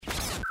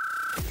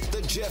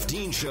The Jeff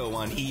Dean Show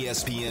on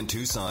ESPN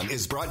Tucson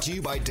is brought to you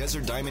by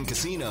Desert Diamond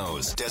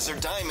Casinos.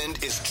 Desert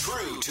Diamond is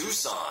true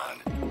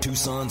Tucson.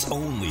 Tucson's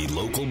only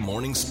local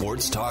morning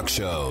sports talk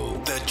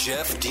show. The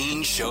Jeff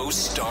Dean Show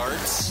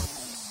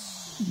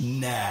starts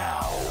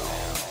now.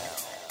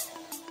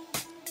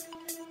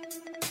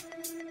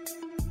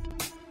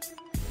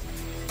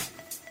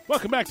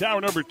 Welcome back to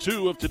hour number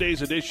 2 of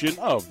today's edition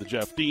of The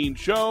Jeff Dean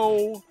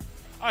Show.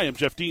 I am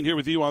Jeff Dean here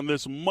with you on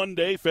this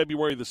Monday,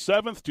 February the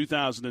 7th,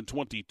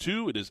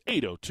 2022. It is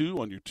 8:02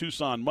 on your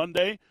Tucson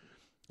Monday.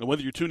 And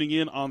whether you're tuning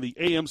in on the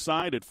AM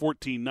side at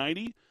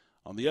 1490,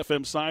 on the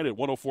FM side at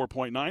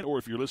 104.9, or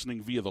if you're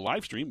listening via the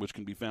live stream, which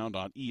can be found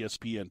on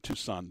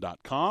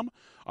espntucson.com,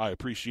 I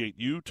appreciate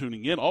you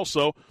tuning in.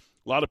 Also,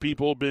 a lot of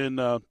people have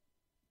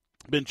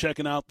been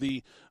checking out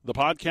the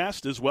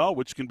podcast as well,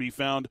 which can be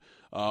found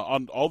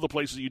on all the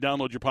places you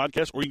download your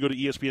podcast, or you can go to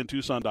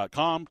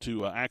espntucson.com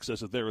to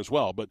access it there as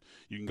well. But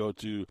you can go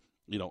to,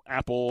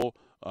 Apple,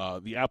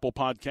 the Apple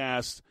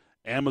Podcast,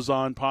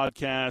 Amazon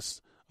Podcasts,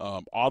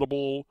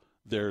 Audible,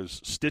 there's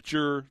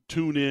Stitcher,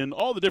 TuneIn,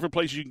 all the different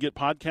places you can get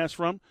podcasts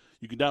from.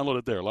 You can download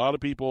it there. A lot of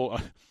people,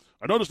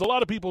 I noticed a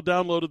lot of people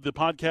downloaded the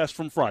podcast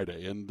from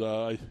Friday, and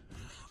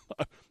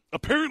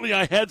apparently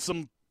I had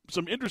some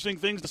interesting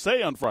things to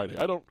say on Friday.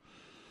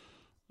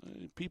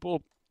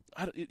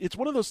 It's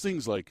one of those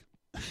things like,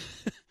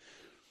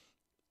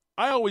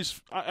 I know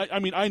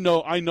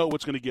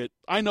what's going to get,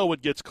 I know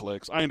what gets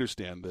clicks. I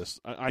understand this.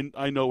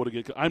 I know what it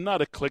gets. I'm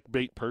not a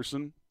clickbait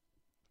person.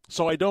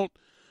 So I don't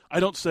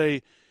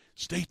say,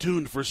 stay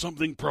tuned for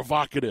something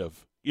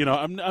provocative.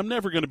 I'm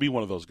never going to be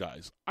one of those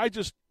guys. I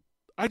just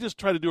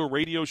try to do a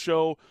radio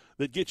show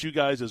that gets you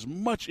guys as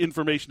much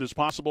information as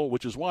possible,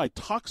 which is why I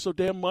talk so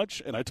damn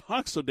much and I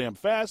talk so damn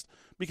fast,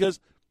 because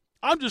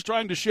I'm just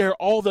trying to share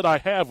all that I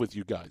have with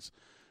you guys.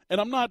 And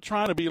I'm not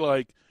trying to be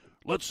like,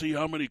 let's see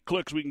how many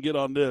clicks we can get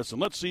on this,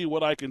 and let's see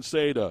what I can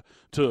say to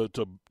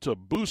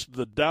boost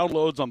the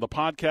downloads on the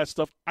podcast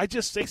stuff. I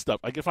just say stuff.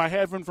 Like, if I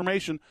have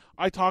information,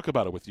 I talk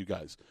about it with you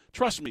guys.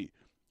 Trust me,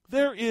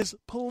 there is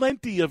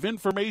plenty of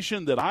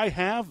information that I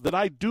have that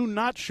I do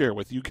not share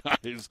with you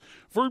guys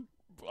for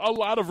a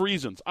lot of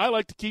reasons. I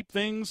like to keep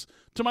things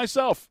to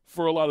myself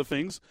for a lot of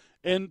things.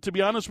 And to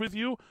be honest with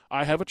you,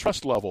 I have a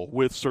trust level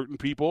with certain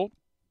people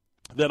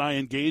that I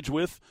engage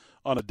with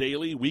on a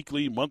daily,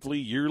 weekly, monthly,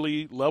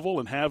 yearly level,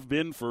 and have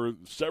been for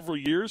several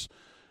years.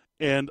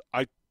 And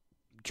I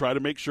try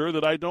to make sure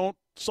that I don't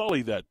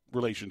sully that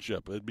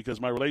relationship, because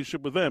my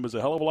relationship with them is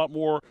a hell of a lot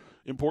more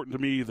important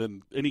to me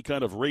than any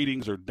kind of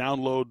ratings or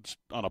downloads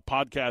on a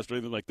podcast or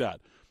anything like that.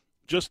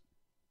 Just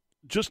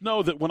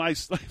know that when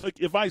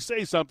if I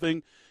say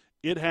something,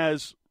 it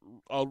has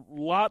a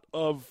lot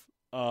of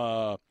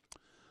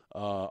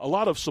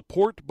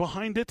support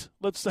behind it,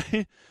 let's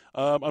say.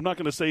 I'm not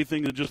going to say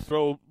things and just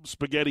throw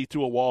spaghetti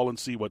to a wall and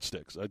see what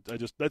sticks.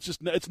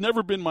 It's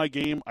never been my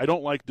game. I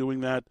don't like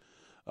doing that.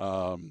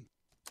 I'm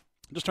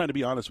just trying to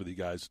be honest with you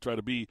guys, try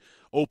to be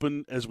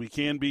open as we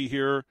can be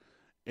here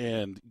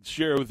and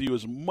share with you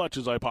as much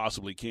as I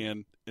possibly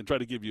can and try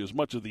to give you as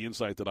much of the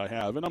insight that I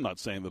have. And I'm not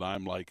saying that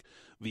I'm like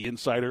the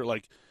insider,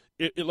 like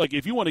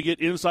if you want to get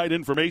inside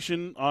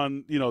information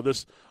on,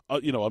 this,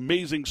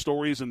 amazing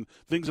stories and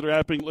things that are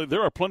happening,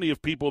 there are plenty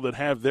of people that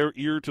have their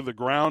ear to the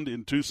ground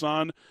in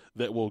Tucson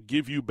that will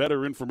give you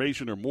better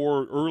information or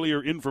more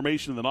earlier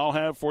information than I'll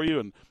have for you.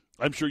 And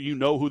I'm sure you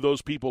know who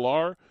those people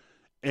are,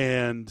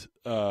 and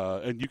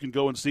you can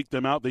go and seek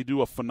them out. They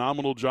do a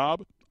phenomenal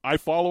job. I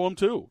follow them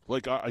too.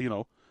 Like,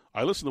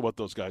 I listen to what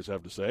those guys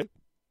have to say.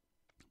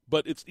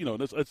 But it's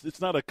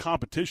not a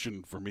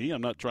competition for me.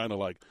 I'm not trying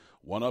to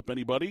one-up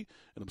anybody,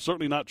 and I'm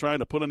certainly not trying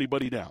to put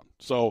anybody down.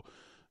 So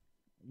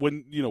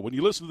when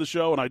you listen to the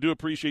show, and I do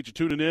appreciate you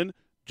tuning in,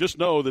 just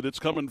know that it's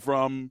coming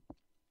from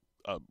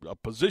a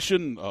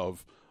position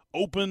of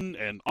open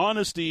and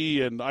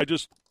honesty, and I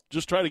just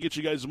try to get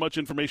you guys as much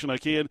information I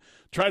can,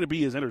 try to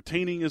be as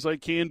entertaining as I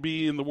can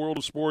be in the world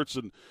of sports,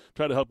 and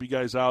try to help you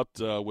guys out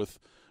with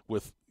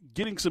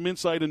getting some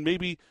insight and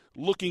maybe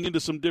looking into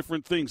some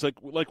different things.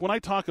 Like when I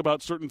talk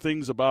about certain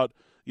things about,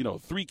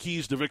 3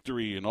 keys to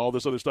victory and all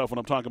this other stuff when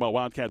I'm talking about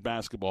Wildcat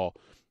basketball,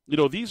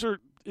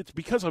 it's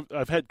because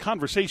I've had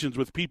conversations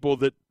with people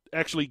that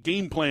actually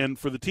game plan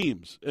for the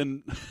teams.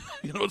 And,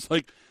 it's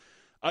like,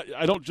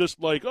 I don't just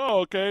oh,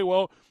 okay,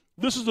 well,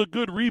 this is a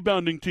good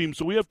rebounding team,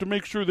 so we have to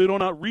make sure they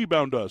don't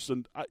out-rebound us.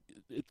 And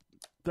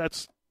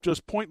that's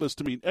just pointless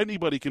to me.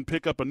 Anybody can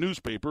pick up a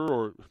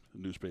newspaper.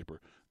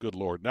 Good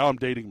Lord, now I'm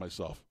dating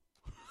myself.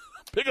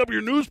 Pick up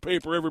your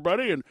newspaper,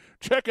 everybody, and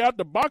check out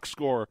the box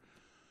score.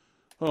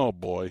 Oh,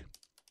 boy.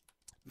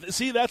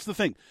 See, that's the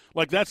thing.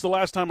 That's the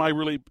last time I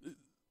really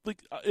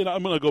and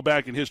I'm going to go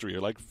back in history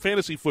here,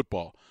 fantasy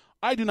football.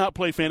 I do not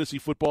play fantasy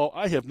football.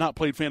 I have not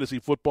played fantasy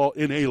football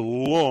in a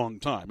long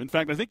time. In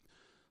fact, I think,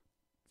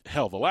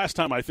 the last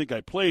time I think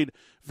I played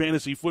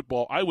fantasy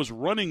football, I was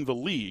running the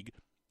league,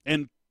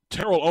 and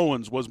Terrell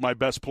Owens was my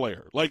best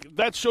player.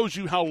 That shows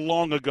you how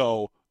long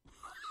ago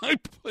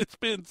it's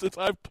been since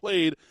I've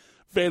played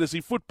fantasy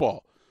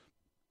football.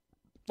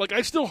 Like,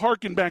 I still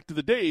hearken back to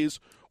the days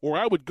where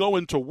I would go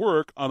into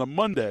work on a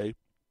Monday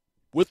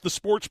with the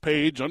sports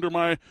page under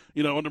my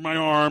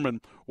arm and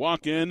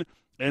walk in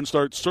and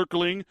start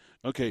circling.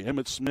 Okay,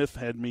 Emmitt Smith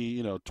had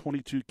me,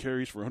 22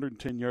 carries for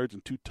 110 yards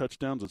and 2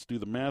 touchdowns. Let's do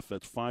the math.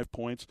 That's 5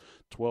 points,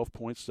 12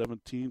 points,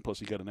 17, plus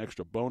he got an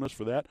extra bonus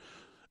for that.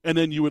 And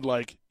then you would,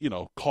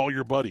 call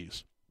your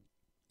buddies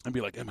and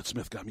be like, Emmitt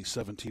Smith got me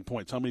 17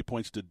 points. How many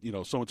points did,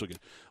 so-and-so get?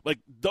 Like,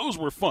 those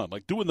were fun.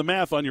 Like, doing the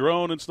math on your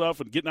own and stuff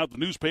and getting out the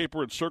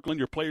newspaper and circling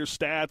your players'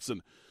 stats.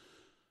 And,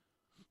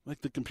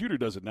 like, the computer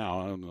does it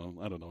now. I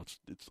don't know.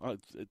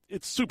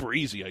 It's super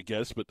easy, I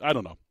guess, but I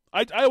don't know.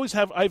 I've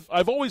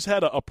always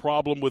had a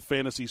problem with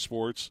fantasy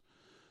sports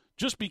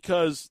just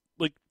because,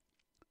 like,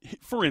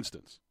 for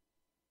instance,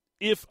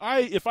 if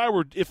I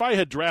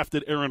had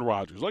drafted Aaron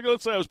Rodgers, like,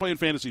 let's say I was playing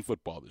fantasy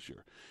football this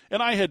year,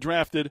 and I had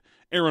drafted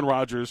Aaron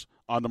Rodgers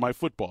onto my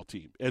football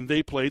team, and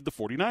they played the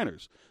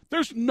 49ers,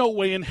 there's no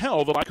way in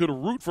hell that I could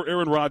root for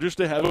Aaron Rodgers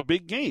to have a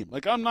big game.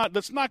 Like, I'm not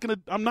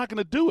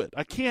gonna do it.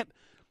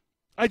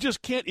 I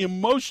just can't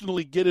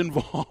emotionally get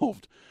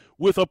involved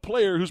with a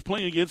player who's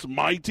playing against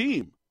my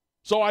team.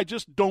 So I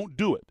just don't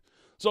do it.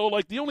 So,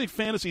 like, the only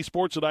fantasy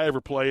sports that I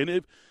ever play,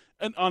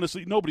 and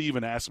honestly, nobody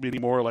even asks me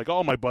anymore. Like,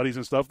 all my buddies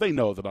and stuff, they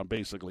know that I'm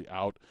basically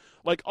out.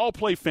 Like, I'll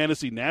play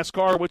fantasy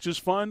NASCAR, which is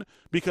fun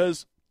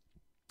because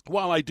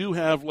while I do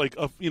have, like,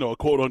 a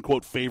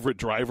quote-unquote favorite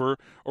driver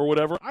or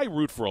whatever, I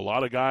root for a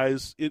lot of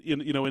guys in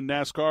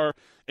NASCAR.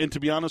 And to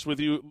be honest with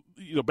you,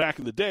 back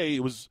in the day,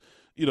 it was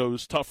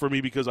tough for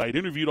me because I had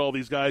interviewed all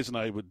these guys and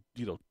I would,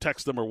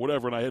 text them or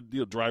whatever, and I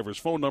had, drivers'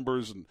 phone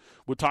numbers and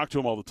would talk to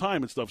them all the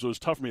time and stuff, so it was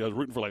tough for me. I was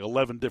rooting for like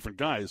 11 different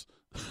guys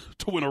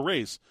to win a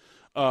race.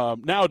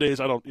 Nowadays,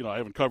 I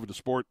haven't covered the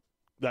sport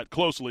that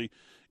closely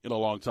in a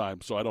long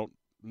time, so I don't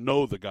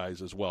know the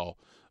guys as well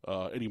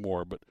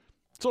anymore. But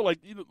so, like,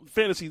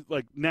 fantasy,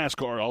 like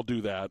NASCAR, I'll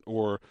do that.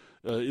 Or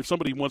if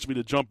somebody wants me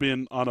to jump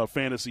in on a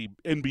fantasy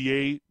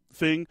NBA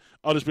thing,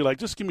 I'll just be like,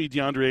 just give me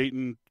DeAndre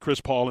Ayton, Chris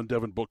Paul, and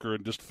Devin Booker,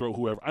 and just throw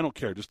whoever. I don't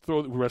care. Just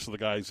throw the rest of the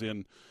guys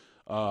in.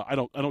 I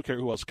don't care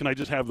who else. Can I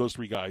just have those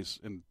 3 guys,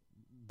 and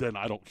then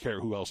I don't care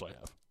who else I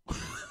have.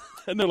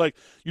 And they're like,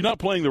 you're not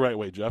playing the right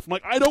way, Jeff. I'm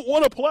like, I don't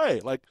want to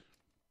play. Like,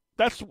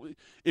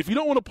 if you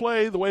don't want to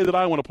play the way that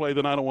I want to play,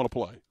 then I don't want to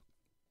play.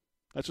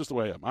 That's just the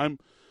way I am.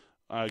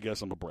 I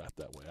guess I'm a brat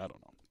that way. I don't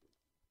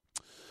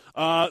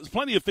know. There's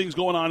plenty of things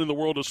going on in the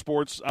world of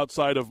sports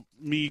outside of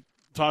me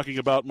talking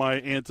about my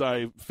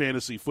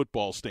anti-fantasy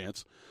football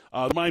stance.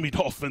 The Miami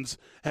Dolphins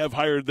have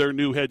hired their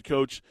new head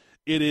coach.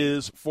 It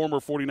is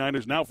former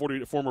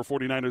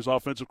 49ers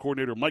offensive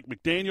coordinator Mike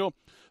McDaniel.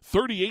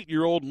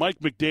 38-year-old Mike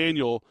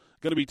McDaniel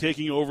going to be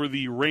taking over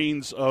the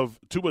reins of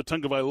Tua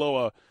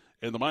Tagovailoa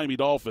and the Miami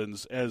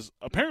Dolphins, as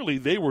apparently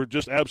they were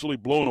just absolutely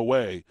blown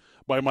away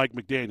by Mike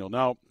McDaniel.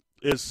 Now,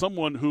 as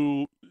someone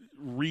who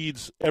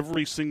reads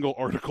every single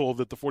article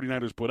that the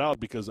 49ers put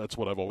out, because that's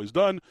what I've always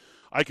done,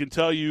 I can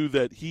tell you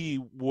that he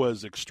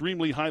was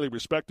extremely highly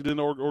respected in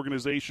the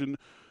organization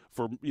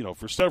for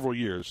several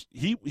years.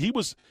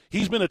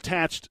 He's been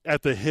attached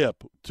at the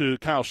hip to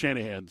Kyle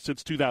Shanahan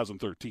since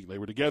 2013. They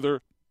were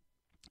together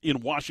in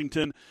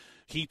Washington.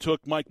 He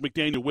took Mike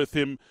McDaniel with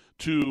him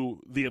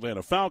to the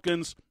Atlanta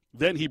Falcons.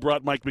 Then he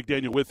brought Mike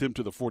McDaniel with him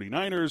to the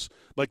 49ers.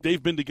 Like,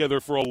 they've been together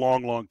for a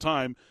long, long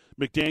time.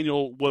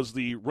 McDaniel was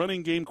the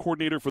running game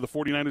coordinator for the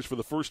 49ers for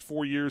the first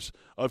 4 years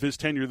of his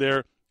tenure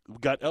there.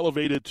 Got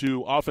elevated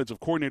to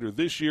offensive coordinator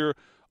this year.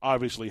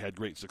 Obviously had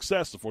great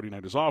success. The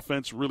 49ers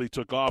offense really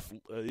took off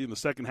in the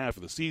second half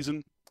of the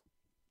season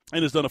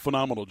and has done a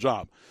phenomenal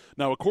job.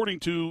 Now, according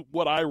to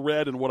what I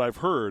read and what I've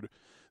heard,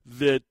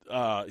 that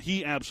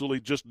he absolutely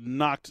just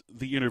knocked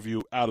the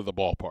interview out of the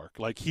ballpark.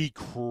 Like, he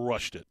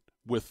crushed it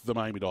with the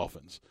Miami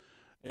Dolphins.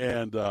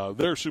 And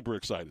they're super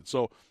excited.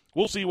 So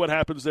we'll see what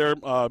happens there.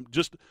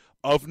 Just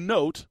of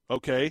note,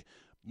 okay,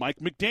 Mike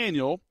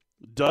McDaniel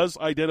does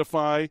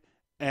identify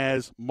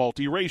as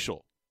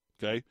multiracial,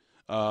 okay?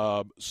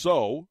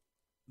 So,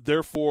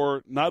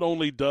 therefore, not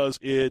only does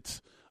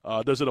it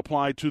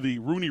apply to the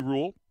Rooney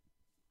Rule,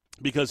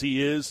 because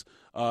he is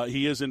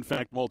in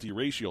fact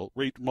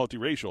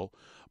multiracial,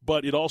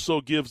 but it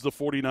also gives the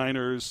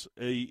 49ers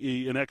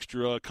an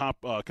extra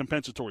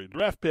compensatory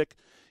draft pick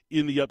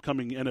in the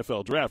upcoming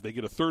NFL draft. They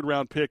get a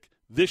third-round pick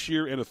this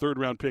year and a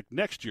third-round pick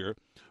next year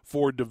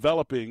for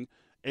developing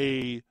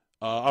a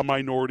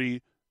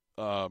minority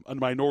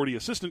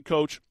assistant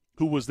coach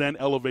who was then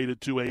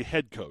elevated to a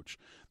head coach.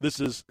 This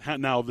is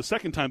now the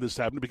second time this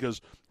happened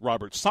because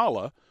Robert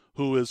Saleh,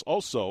 who is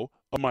also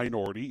a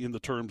minority in the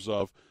terms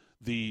of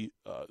the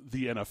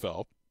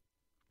NFL,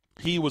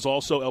 he was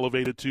also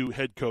elevated to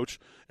head coach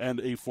and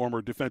a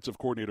former defensive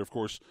coordinator, of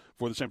course,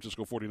 for the San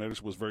Francisco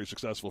 49ers, was very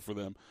successful for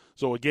them.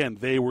 So, again,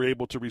 they were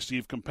able to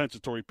receive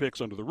compensatory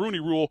picks under the Rooney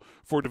Rule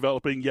for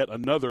developing yet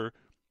another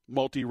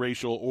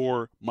multiracial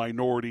or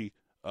minority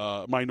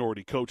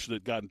coach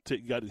that got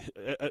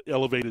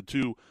elevated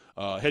to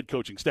head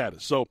coaching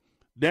status. So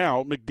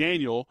now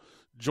McDaniel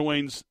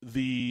joins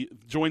the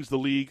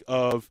league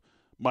of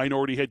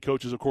minority head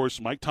coaches. Of course,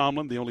 Mike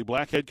Tomlin, the only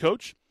black head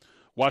coach,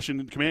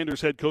 Washington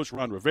Commanders head coach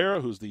Ron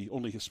Rivera, who's the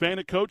only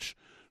Hispanic coach.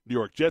 New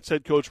York Jets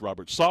head coach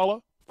Robert Saleh,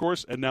 of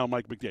course, and now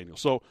Mike McDaniel.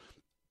 So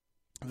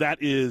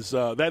that is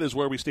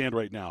where we stand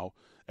right now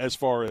as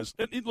far as –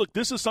 and look,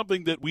 this is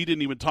something that we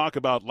didn't even talk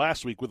about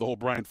last week with the whole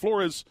Brian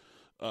Flores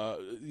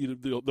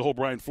the whole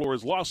Brian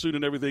Flores lawsuit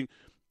and everything,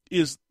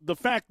 is the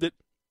fact that,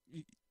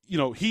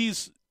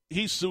 he's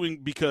suing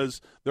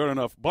because there aren't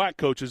enough black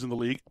coaches in the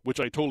league, which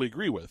I totally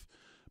agree with.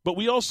 But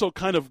we also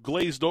kind of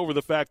glazed over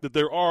the fact that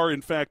there are,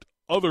 in fact,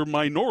 other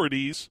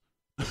minorities.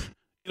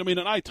 And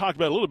I talked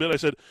about it a little bit. I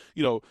said,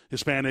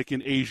 Hispanic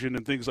and Asian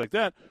and things like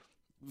that.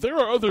 There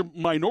are other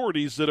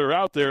minorities that are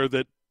out there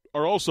that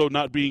are also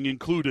not being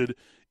included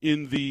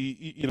in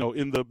the,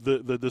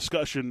 the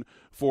discussion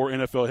for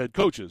NFL head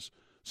coaches.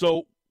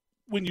 So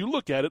when you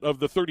look at it, of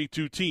the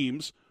 32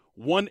 teams,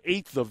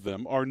 1/8 of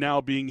them are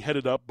now being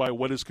headed up by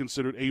what is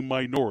considered a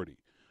minority,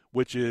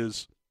 which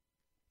is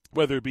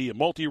whether it be a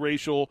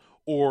multiracial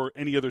or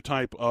any other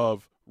type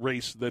of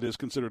race that is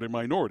considered a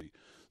minority.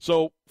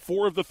 So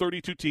 4 of the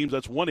 32 teams,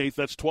 that's 1/8,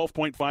 that's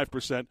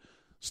 12.5%.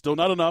 Still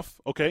not enough,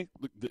 okay?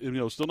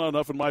 Still not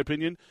enough in my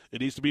opinion. It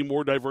needs to be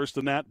more diverse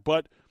than that,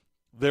 but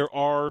there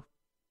are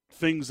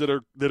things that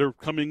are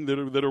coming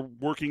that are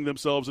working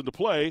themselves into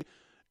play.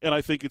 And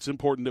I think it's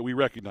important that we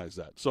recognize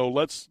that. So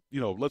let's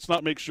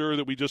not make sure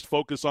that we just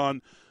focus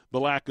on the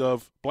lack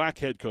of black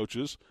head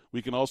coaches.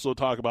 We can also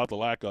talk about the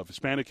lack of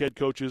Hispanic head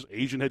coaches,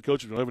 Asian head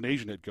coaches. We don't have an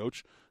Asian head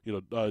coach.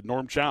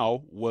 Norm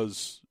Chow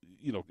was,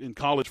 in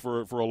college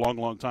for a long,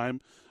 long time,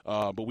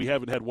 but we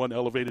haven't had one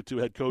elevated to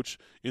head coach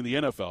in the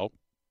NFL.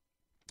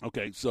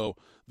 Okay, so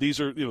these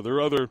are, there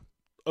are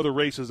other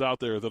races out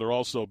there that are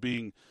also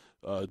being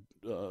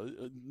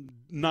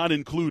not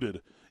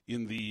included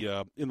in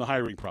the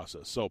hiring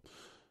process. So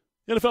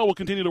the NFL will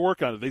continue to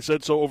work on it. They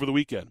said so over the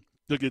weekend.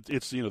 Look,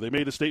 they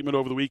made a statement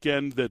over the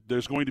weekend that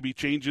there's going to be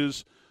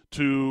changes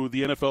to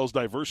the NFL's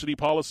diversity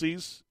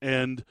policies.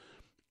 And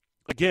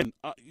again,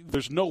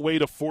 there's no way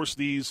to force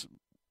these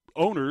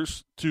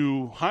owners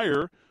to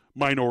hire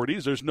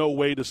minorities. There's no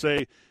way to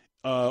say,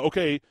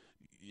 okay,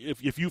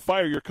 if you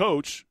fire your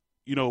coach,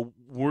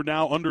 we're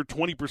now under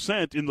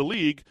 20% in the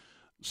league,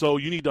 so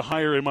you need to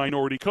hire a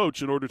minority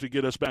coach in order to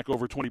get us back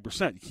over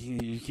 20%.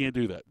 You can't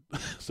do that.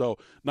 So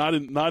not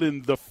in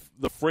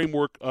the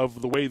framework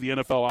of the way the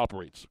NFL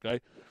operates. Okay,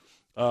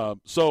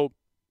 so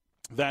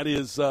that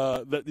is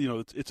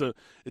it's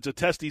a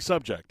testy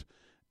subject,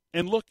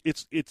 and look,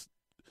 it's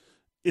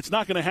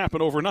not going to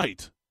happen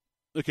overnight.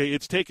 Okay,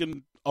 it's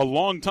taken a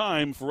long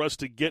time for us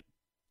to get.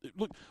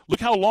 Look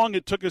how long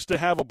it took us to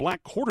have a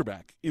black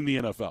quarterback in the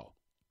NFL.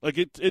 Like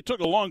it took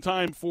a long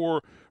time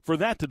for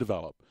that to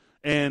develop,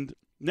 and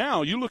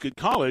now you look at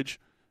college,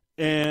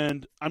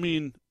 and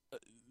I'm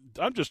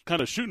just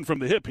kind of shooting from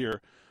the hip here.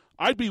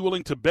 I'd be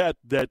willing to bet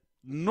that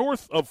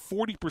north of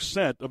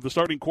 40% of the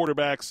starting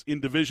quarterbacks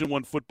in Division I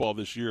football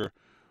this year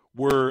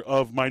were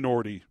of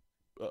minority,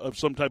 of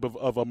some type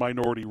of a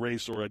minority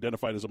race or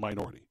identified as a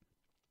minority.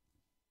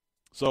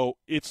 So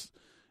it's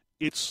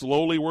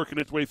slowly working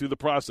its way through the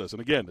process.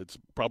 And again, it's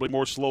probably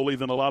more slowly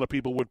than a lot of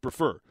people would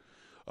prefer.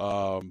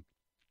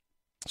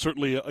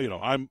 Certainly,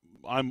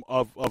 I'm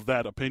of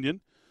that opinion.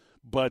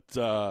 But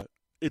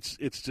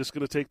it's just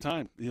going to take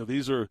time.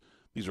 These are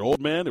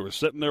old men who are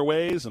set in their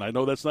ways, and I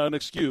know that's not an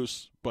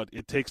excuse, but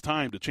it takes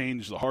time to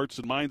change the hearts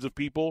and minds of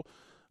people.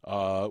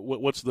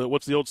 What's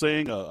the old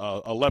saying?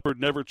 A leopard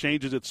never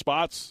changes its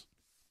spots.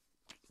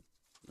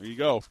 There you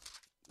go.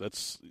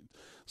 That's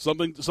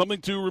something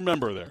to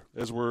remember there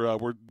as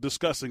we're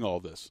discussing all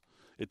this.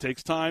 It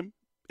takes time.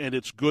 And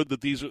it's good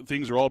that these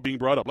things are all being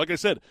brought up. Like I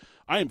said,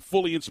 I am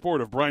fully in support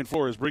of Brian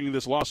Flores bringing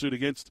this lawsuit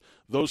against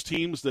those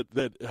teams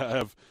that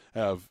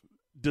have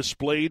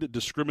displayed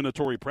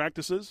discriminatory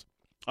practices.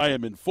 I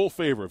am in full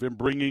favor of him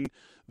bringing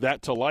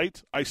that to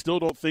light. I still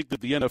don't think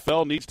that the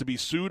NFL needs to be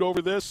sued over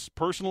this,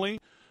 personally.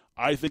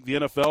 I think the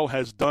NFL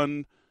has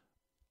done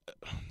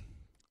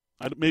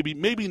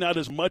maybe not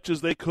as much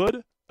as they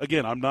could.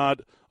 Again, I'm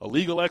not a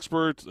legal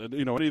expert,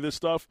 any of this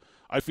stuff.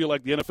 I feel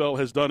like the NFL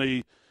has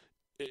done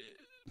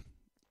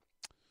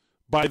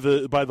by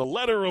the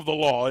letter of the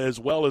law as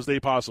well as they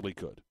possibly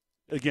could.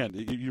 Again,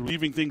 you're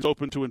leaving things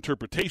open to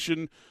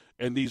interpretation,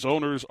 and these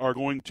owners are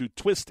going to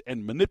twist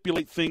and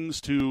manipulate things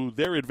to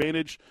their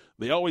advantage.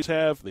 They always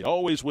have. They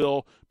always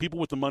will. People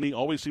with the money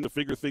always seem to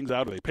figure things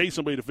out, or they pay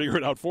somebody to figure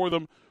it out for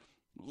them.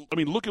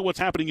 Look at what's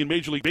happening in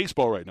Major League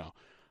Baseball right now.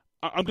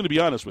 I'm going to be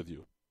honest with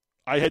you.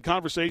 I had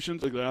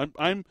conversations.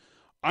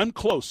 I'm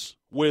close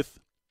with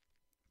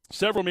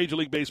several Major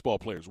League Baseball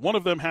players. One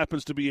of them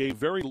happens to be a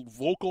very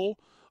vocal,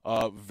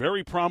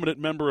 very prominent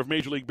member of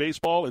Major League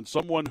Baseball, and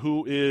someone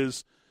who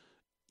is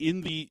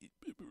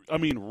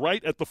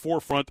right at the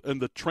forefront in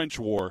the trench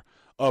war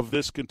of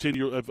this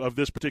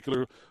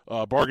particular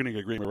bargaining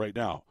agreement right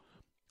now.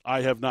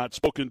 I have not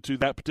spoken to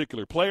that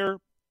particular player,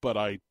 but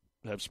I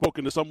have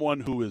spoken to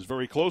someone who is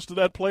very close to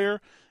that player,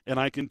 and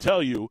I can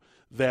tell you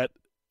that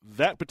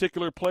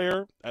particular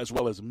player, as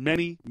well as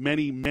many,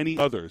 many, many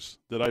others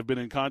that I've been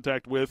in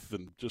contact with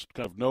and just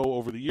kind of know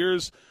over the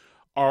years,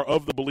 are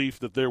of the belief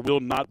that there will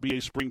not be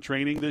a spring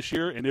training this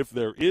year, and if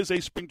there is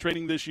a spring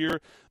training this year,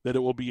 that it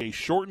will be a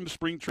shortened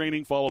spring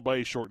training followed by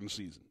a shortened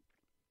season.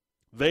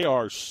 They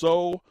are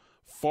so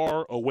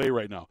far away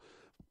right now.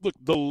 Look,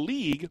 the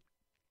league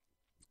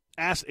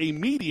asked a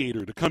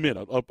mediator to come in,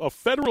 a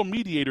federal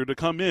mediator to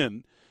come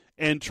in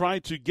and try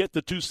to get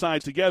the two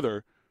sides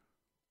together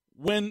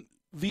when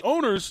the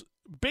owners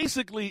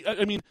basically,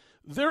 I mean,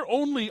 their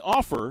only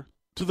offer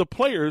to the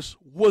players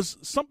was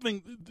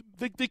something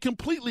they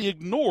completely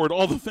ignored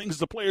all the things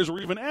the players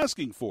were even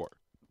asking for.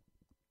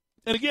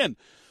 And again,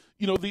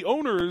 you know, the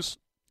owners,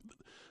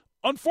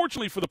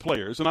 unfortunately for the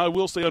players, and I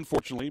will say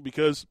unfortunately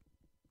because,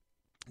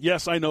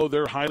 yes, I know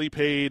they're highly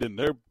paid and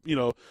they're, you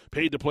know,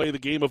 paid to play the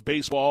game of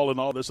baseball and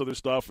all this other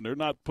stuff, and they're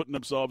not putting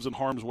themselves in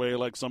harm's way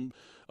like some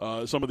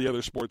of the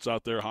other sports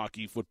out there,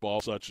 hockey, football,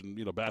 such, and,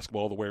 you know,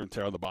 basketball, the wear and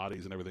tear on the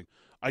bodies and everything.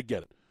 I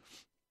get it.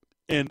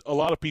 And a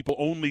lot of people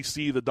only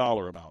see the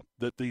dollar amount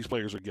that these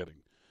players are getting.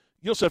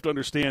 You also have to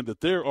understand that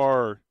there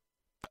are,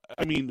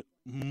 I mean,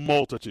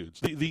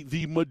 multitudes.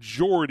 The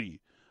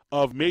majority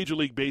of Major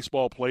League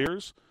Baseball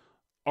players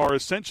are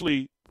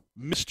essentially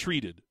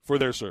mistreated for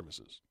their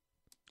services.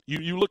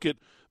 You look at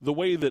the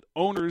way that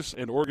owners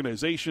and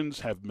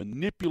organizations have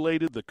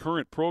manipulated the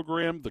current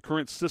program, the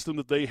current system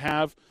that they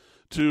have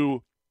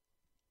to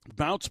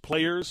bounce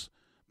players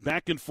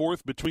back and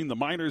forth between the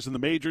minors and the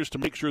majors to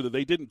make sure that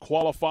they didn't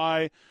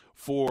qualify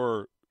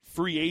for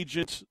free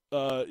agent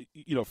lines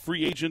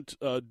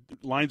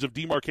of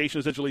demarcation,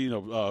 essentially,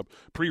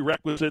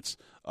 prerequisites,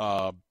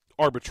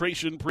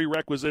 arbitration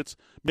prerequisites,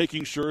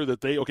 making sure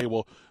that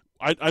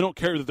I don't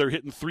care that they're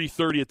hitting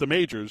 330 at the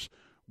majors.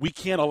 We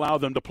can't allow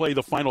them to play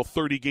the final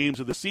 30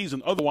 games of the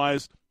season.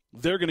 Otherwise,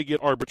 they're going to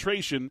get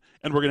arbitration,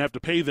 and we're going to have to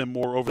pay them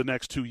more over the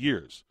next 2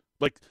 years.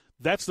 Like,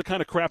 that's the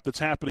kind of crap that's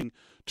happening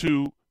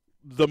to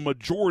the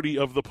majority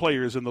of the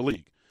players in the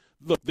league.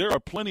 Look, there are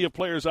plenty of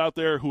players out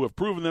there who have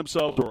proven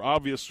themselves or are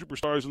obvious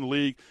superstars in the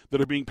league that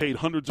are being paid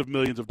hundreds of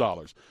millions of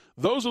dollars.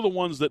 Those are the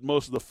ones that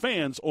most of the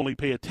fans only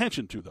pay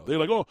attention to, though. They're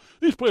like, oh,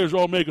 these players are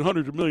all making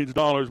hundreds of millions of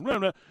dollars.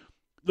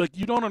 Like,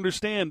 you don't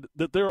understand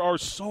that there are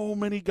so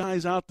many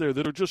guys out there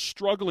that are just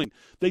struggling.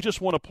 They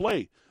just want to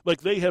play.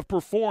 Like, they have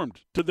performed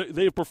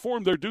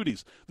their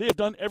duties. They have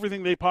done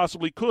everything they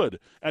possibly could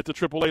at the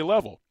AAA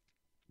level.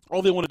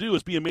 All they want to do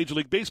is be a Major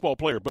League Baseball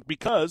player. But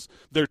because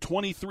they're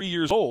 23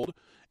 years old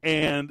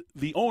and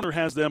the owner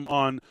has them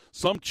on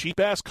some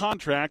cheap-ass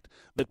contract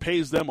that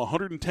pays them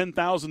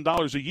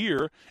 $110,000 a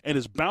year and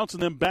is bouncing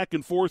them back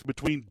and forth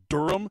between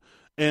Durham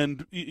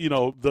and,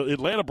 the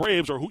Atlanta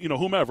Braves or,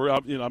 whomever,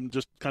 I'm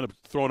just kind of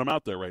throwing them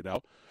out there right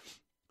now,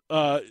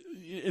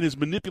 and is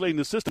manipulating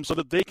the system so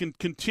that they can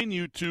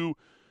continue to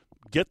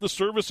get the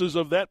services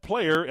of that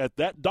player at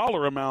that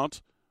dollar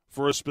amount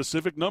for a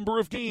specific number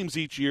of games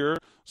each year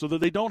so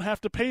that they don't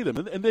have to pay them.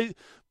 And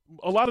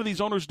a lot of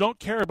these owners don't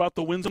care about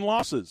the wins and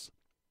losses.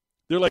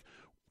 They're like,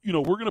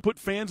 we're going to put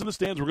fans in the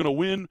stands. We're going to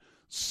win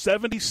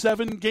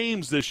 77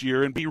 games this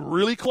year and be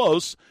really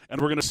close, and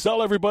we're going to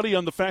sell everybody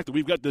on the fact that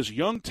we've got this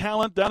young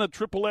talent down at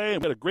AAA,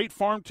 and we got a great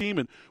farm team,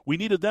 and we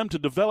needed them to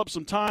develop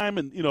some time,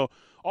 and,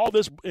 all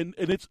this, and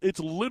it's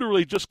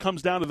literally just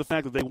comes down to the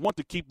fact that they want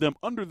to keep them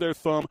under their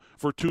thumb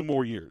for 2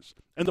 more years.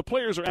 And the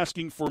players are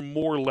asking for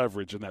more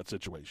leverage in that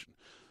situation.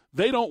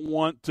 They don't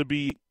want to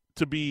be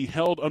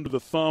held under the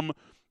thumb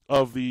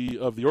of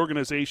the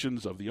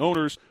organizations, of the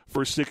owners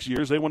for 6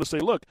 years. They want to say,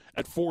 look,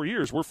 at 4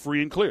 years, we're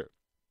free and clear.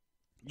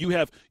 You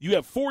have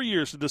 4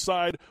 years to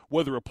decide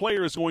whether a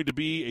player is going to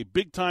be a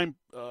big-time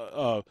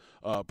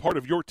part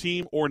of your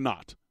team or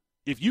not.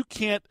 If you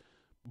can't,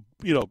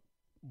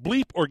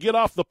 bleep or get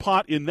off the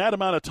pot in that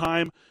amount of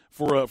time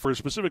for a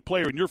specific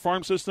player in your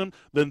farm system,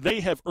 then they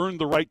have earned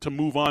the right to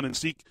move on and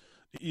seek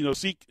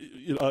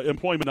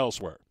employment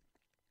elsewhere.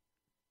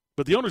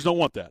 But the owners don't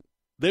want that.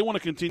 They want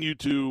to continue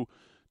to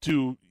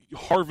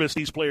harvest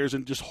these players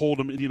and just hold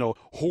them,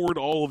 hoard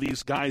all of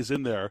these guys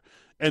in there,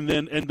 and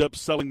then end up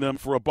selling them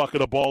for a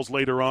bucket of balls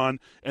later on,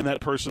 and that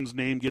person's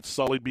name gets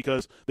sullied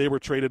because they were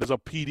traded as a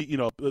PD,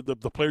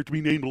 the player to be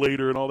named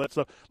later and all that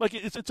stuff. Like,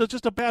 it's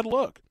just a bad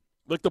look.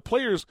 Like, the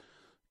players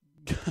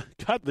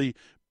got the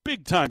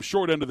big-time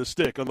short end of the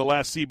stick on the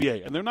last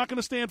CBA, and they're not going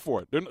to stand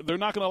for it. They're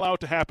not going to allow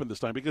it to happen this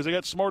time because they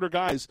got smarter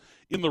guys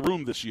in the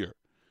room this year,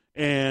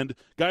 and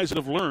guys that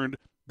have learned,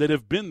 that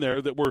have been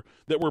there, that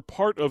were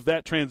part of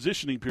that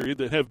transitioning period,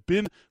 that have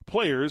been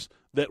players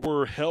that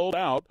were held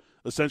out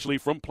essentially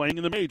from playing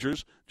in the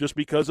majors just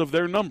because of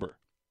their number.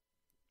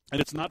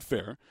 And it's not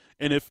fair.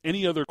 And if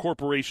any other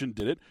corporation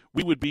did it,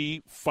 we would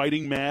be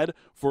fighting mad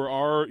for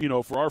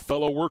our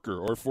fellow worker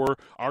or for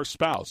our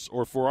spouse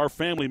or for our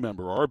family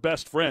member or our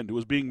best friend who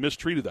was being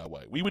mistreated that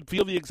way. We would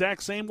feel the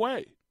exact same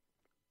way.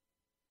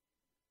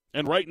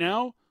 And right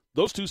now,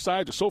 those two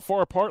sides are so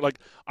far apart. Like,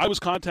 I was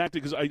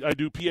contacted because I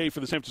do PA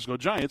for the San Francisco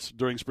Giants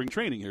during spring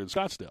training here in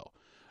Scottsdale.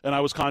 And I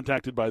was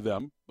contacted by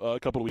them a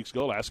couple of weeks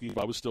ago asking if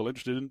I was still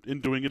interested in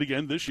doing it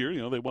again this year.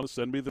 They want to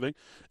send me the thing.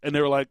 And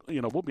they were like,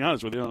 we'll be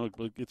honest with you,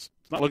 it's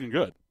not looking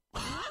good.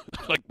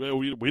 Like,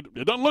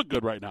 it doesn't look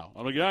good right now.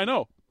 I'm like, yeah, I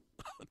know.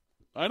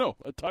 I know.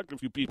 I talked to a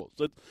few people.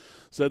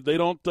 Said they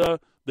don't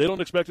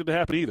expect it to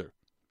happen either.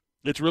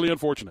 It's really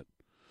unfortunate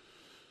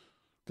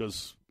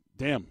because,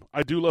 damn,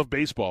 I do love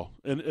baseball.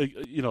 And,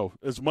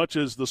 as much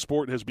as the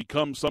sport has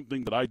become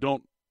something that I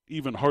don't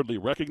even hardly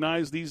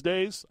recognize these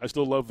days, I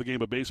still love the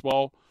game of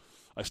baseball.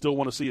 I still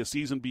want to see a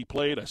season be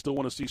played. I still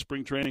want to see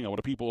spring training. I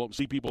want to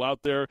see people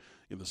out there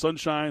in the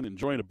sunshine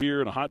enjoying a beer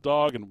and a hot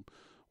dog and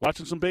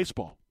watching some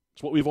baseball.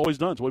 It's what we've always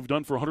done. It's what we've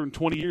done for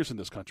 120 years in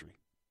this country.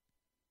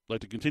 I'd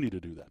like to continue to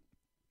do that.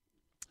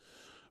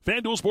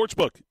 FanDuel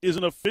Sportsbook is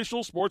an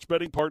official sports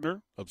betting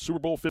partner of Super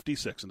Bowl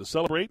 56. And to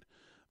celebrate,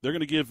 they're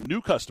going to give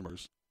new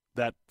customers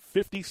that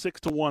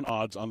 56-1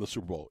 odds on the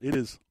Super Bowl. It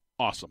is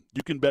awesome.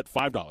 You can bet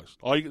 $5.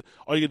 All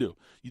you do,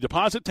 you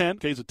deposit $10.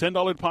 Okay, it's a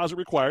 $10 deposit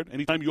required.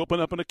 Anytime you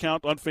open up an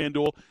account on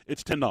FanDuel,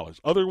 it's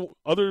 $10.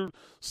 Other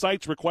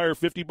sites require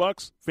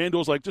 $50.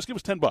 FanDuel's like, just give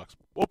us $10.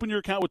 Open your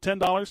account with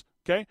 $10,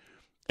 okay?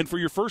 And for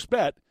your first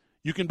bet,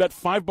 you can bet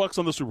 $5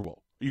 on the Super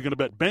Bowl. You're going to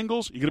bet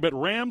Bengals. You're going to bet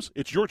Rams.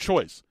 It's your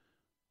choice,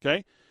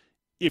 okay?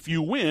 If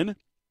you win,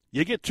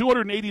 you get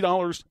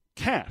 $280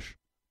 cash,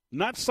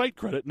 not site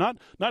credit, not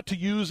to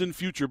use in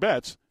future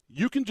bets.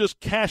 You can just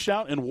cash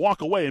out and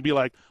walk away and be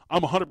like,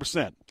 I'm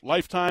 100%.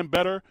 Lifetime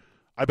better.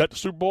 I bet the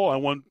Super Bowl. I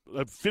won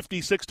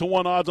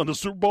 56-1 odds on the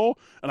Super Bowl,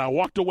 and I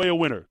walked away a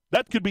winner.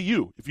 That could be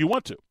you if you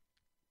want to.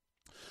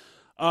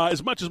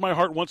 As much as my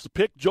heart wants to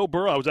pick Joe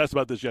Burrow, I was asked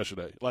about this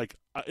yesterday. Like,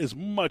 as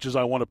much as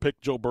I want to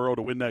pick Joe Burrow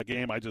to win that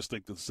game, I just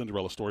think that the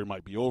Cinderella story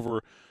might be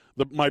over.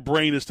 My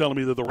brain is telling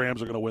me that the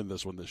Rams are going to win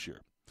this one this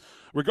year.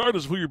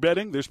 Regardless of who you're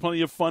betting, there's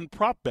plenty of fun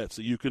prop bets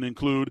that you can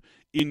include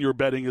in your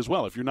betting as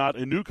well. If you're not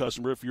a new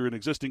customer, if you're an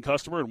existing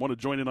customer and want to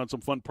join in on some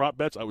fun prop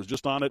bets, I was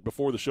just on it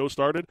before the show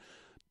started.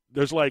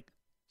 There's like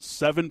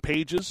 7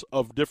 pages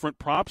of different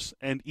props,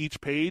 and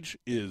each page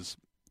is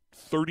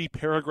 30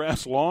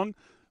 paragraphs long.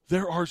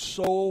 There are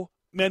so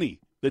many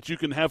that you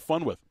can have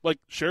fun with. Like,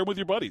 share them with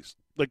your buddies.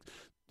 Like,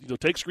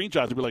 take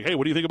screenshots and be like, hey,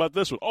 what do you think about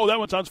this one? Oh, that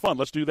one sounds fun.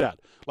 Let's do that.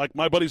 Like,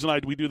 my buddies and I,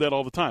 we do that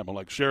all the time. I'm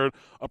like, share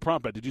a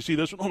prop bet. Did you see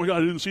this one? Oh, my God,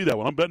 I didn't see that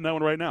one. I'm betting that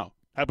one right now.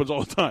 Happens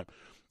all the time.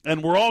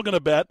 And we're all going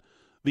to bet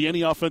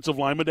any offensive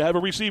lineman to have a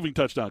receiving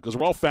touchdown because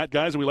we're all fat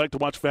guys and we like to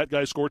watch fat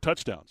guys score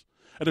touchdowns.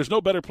 And there's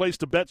no better place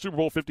to bet Super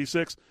Bowl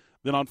 56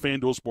 than on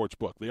FanDuel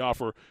Sportsbook. They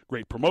offer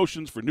great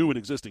promotions for new and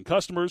existing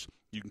customers.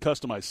 You can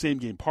customize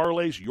same-game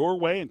parlays your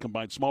way and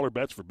combine smaller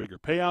bets for bigger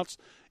payouts.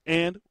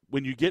 And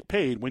when you get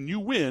paid, when you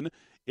win,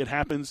 it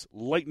happens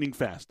lightning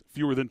fast.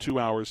 Fewer than 2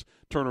 hours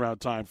turnaround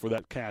time for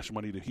that cash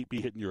money to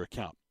be hitting your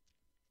account.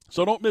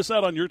 So don't miss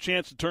out on your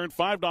chance to turn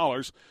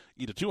 $5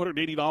 into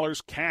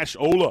 $280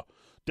 cash-ola.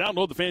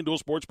 Download the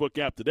FanDuel Sportsbook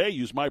app today.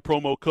 Use my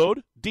promo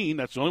code, DEAN.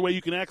 That's the only way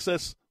you can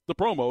access the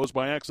promo is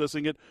by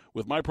accessing it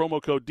with my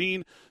promo code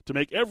DEAN to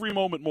make every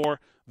moment more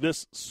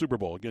this Super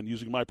Bowl. Again,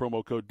 using my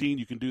promo code DEAN,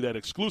 you can do that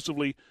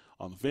exclusively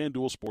on the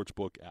FanDuel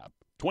Sportsbook app.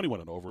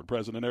 21 and over and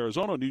present in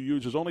Arizona. New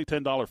users only.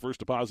 $10 first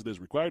deposit is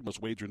required. Must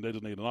wager in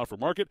designated offer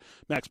market.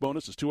 Max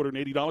bonus is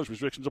 $280.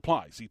 Restrictions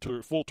apply. See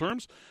full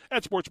terms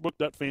at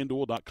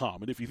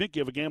sportsbook.fanduel.com. And if you think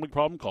you have a gambling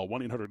problem, call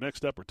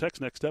 1-800-NEXT-STEP or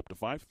text NEXT-STEP to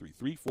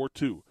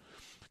 53342.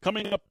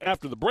 Coming up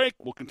after the break,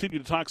 we'll continue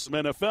to talk some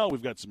NFL.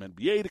 We've got some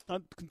NBA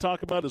to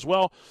talk about as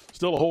well.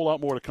 Still a whole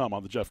lot more to come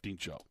on The Jeff Dean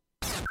Show.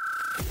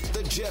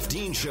 The Jeff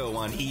Dean Show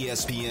on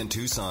ESPN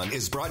Tucson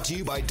is brought to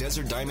you by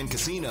Desert Diamond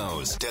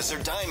Casinos.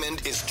 Desert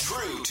Diamond is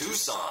true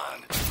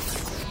Tucson.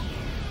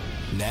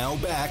 Now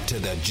back to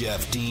the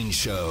Jeff Dean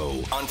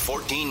Show on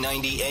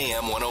 1490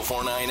 AM,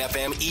 104.9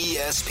 FM,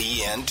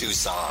 ESPN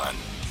Tucson.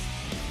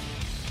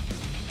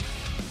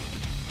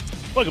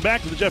 Welcome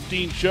back to the Jeff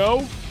Dean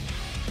Show.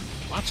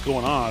 Lots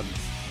going on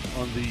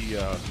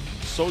the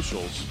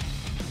socials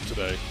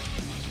today.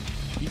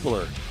 People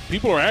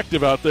are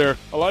active out there.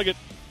 I like it.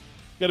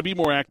 Got to be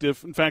more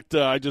active. In fact,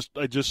 I just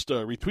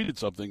retweeted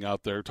something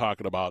out there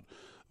talking about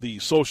the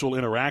social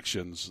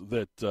interactions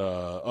that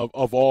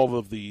of all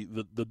of the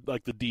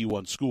like the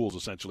D1 schools,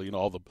 essentially,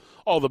 all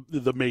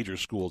the major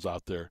schools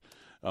out there.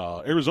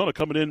 Arizona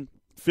coming in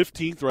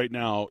 15th right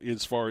now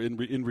as far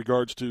in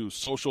regards to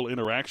social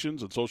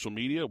interactions and social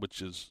media,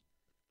 which is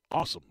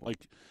awesome.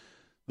 Like,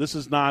 this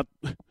is not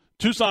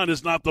Tucson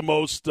is not the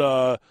most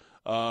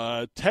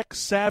tech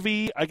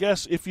savvy, I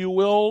guess, if you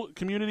will,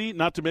 community.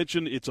 Not to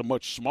mention it's a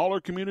much smaller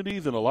community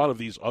than a lot of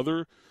these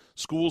other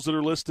schools that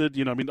are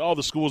listed. All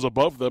the schools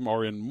above them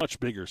are in much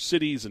bigger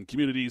cities and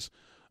communities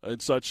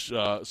and such.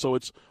 So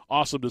it's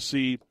awesome to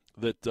see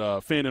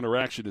that fan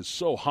interaction is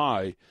so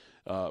high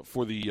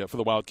for the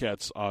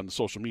Wildcats on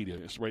social media.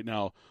 It's right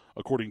now,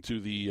 according to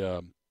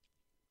the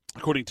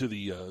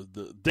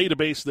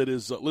database that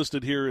is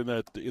listed here in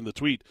the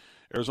tweet,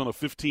 Arizona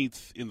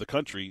 15th in the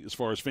country as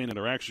far as fan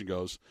interaction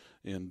goes,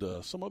 and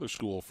some other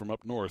school from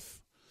up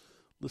north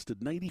listed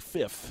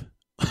 95th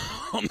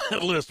on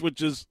that list,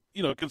 which is,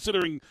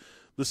 considering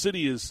the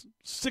city is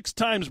 6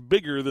 times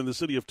bigger than the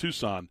city of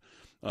Tucson,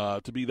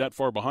 to be that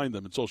far behind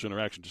them in social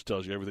interaction just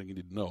tells you everything you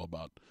need to know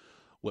about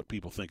what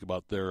people think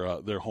about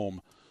their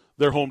home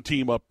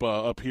team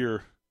up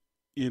here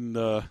in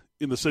the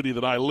city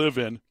that I live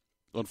in,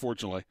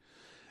 unfortunately.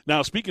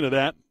 Now, speaking of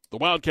that, the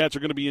Wildcats are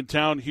going to be in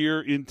town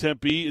here in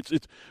Tempe.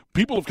 It's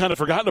people have kind of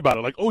forgotten about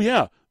it. Like, oh,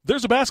 yeah,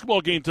 there's a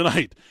basketball game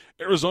tonight.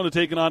 Arizona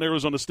taking on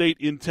Arizona State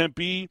in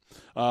Tempe.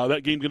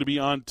 That game's going to be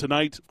on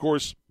tonight, of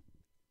course.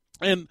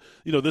 And,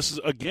 this is,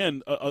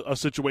 again, a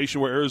situation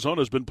where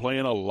Arizona's been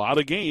playing a lot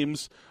of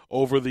games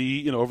over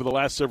the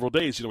last several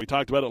days. We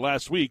talked about it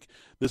last week.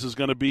 This is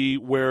going to be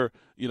where,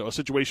 a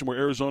situation where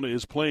Arizona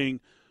is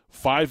playing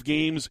 5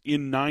 games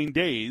in 9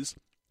 days,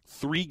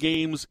 3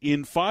 games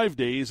in 5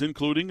 days,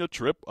 including a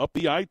trip up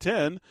the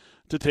I-10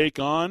 to take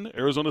on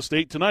Arizona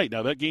State tonight.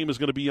 Now, that game is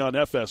going to be on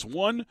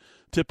FS1.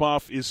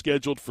 Tip-off is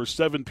scheduled for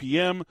 7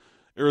 p.m.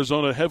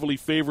 Arizona heavily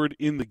favored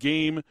in the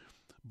game.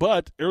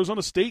 But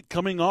Arizona State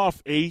coming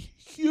off a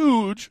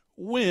huge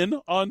win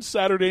on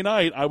Saturday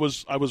night. I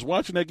was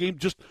watching that game,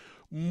 just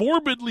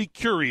morbidly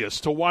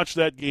curious to watch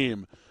that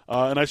game.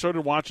 And I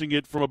started watching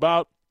it from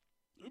about,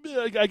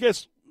 I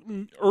guess,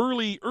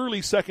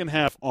 early second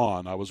half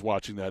on. I was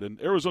watching that.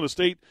 And Arizona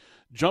State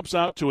jumps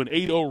out to an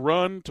 8-0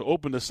 run to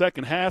open the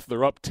second half.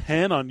 They're up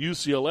 10 on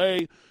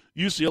UCLA.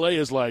 UCLA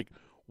is like,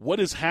 what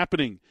is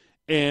happening?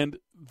 And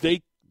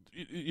they,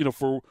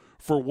 for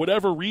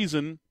whatever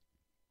reason,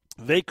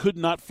 they could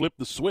not flip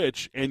the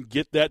switch and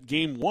get that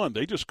game won.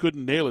 They just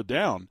couldn't nail it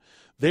down.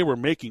 They were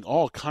making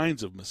all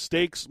kinds of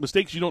mistakes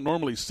you don't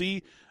normally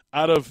see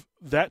out of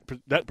that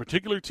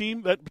particular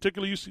team, that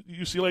particular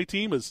UCLA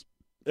team,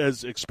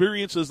 as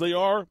experienced as they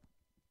are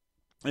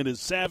and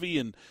as savvy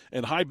and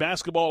high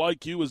basketball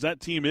IQ as that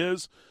team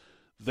is.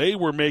 They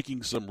were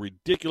making some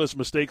ridiculous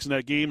mistakes in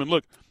that game. And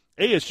look,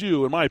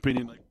 ASU, in my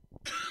opinion,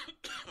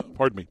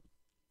 pardon me,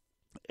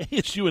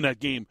 ASU in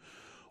that game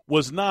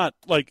was not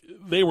like,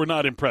 they were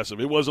not impressive.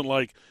 It wasn't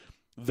like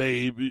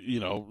they,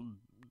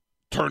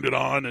 turned it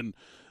on and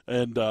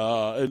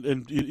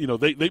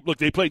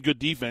they played good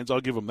defense.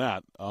 I'll give them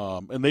that.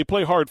 And they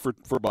play hard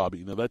for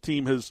Bobby. That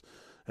team has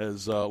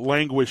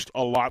languished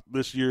a lot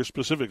this year,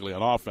 specifically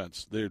on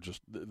offense.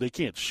 They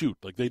can't shoot.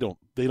 Like, they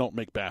don't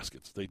make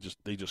baskets. They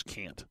just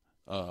can't.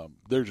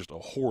 They're just a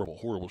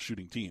horrible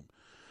shooting team.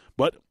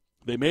 But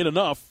they made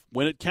enough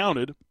when it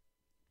counted.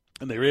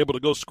 And they were able to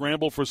go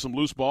scramble for some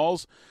loose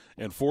balls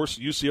and force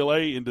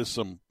UCLA into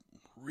some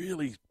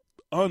really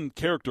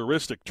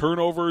uncharacteristic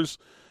turnovers.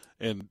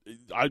 And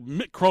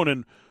Mick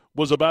Cronin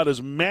was about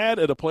as mad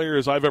at a player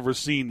as I've ever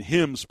seen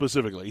him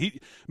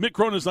specifically. Mick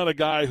Cronin's not a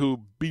guy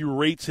who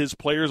berates his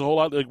players a whole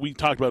lot, like we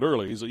talked about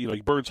earlier.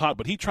 He burns hot,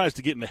 but he tries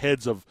to get in the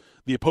heads of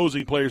the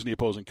opposing players and the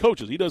opposing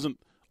coaches. He doesn't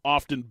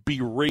often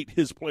berate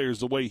his players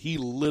the way he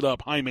lit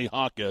up Jaime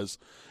Jaquez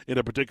in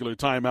a particular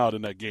timeout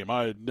in that game.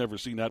 I had never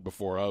seen that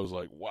before. I was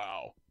like,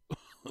 wow,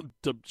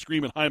 to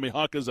scream at Jaime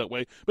Jaquez that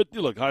way. But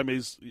look,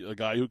 Jaime's a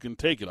guy who can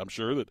take it. I'm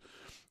sure that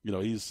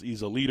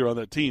he's a leader on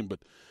that team. But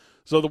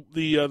so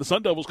the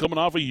Sun Devils coming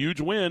off a huge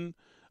win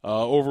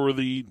over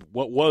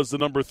what was the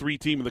number 3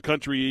 team in the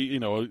country.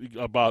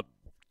 About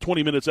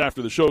 20 minutes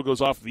after the show goes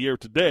off the air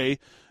today,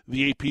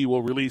 the AP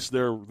will release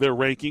their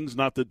rankings.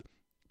 Not that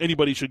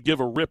anybody should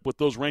give a rip what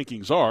those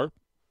rankings are,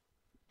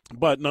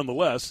 but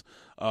nonetheless,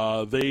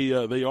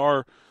 they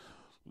are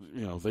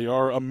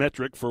a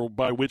metric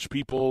by which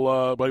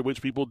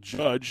people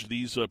judge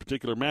these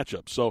particular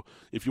matchups. So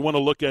if you want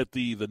to look at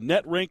the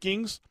net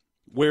rankings,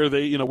 where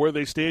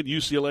they stand,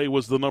 UCLA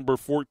was the number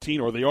 14,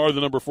 or they are the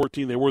number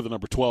 14. They were the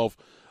number 12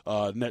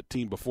 net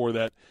team before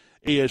that.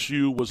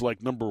 ASU was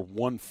like number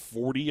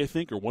 140, I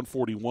think, or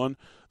 141.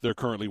 They're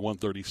currently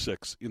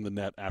 136 in the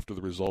net after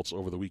the results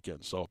over the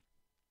weekend. So,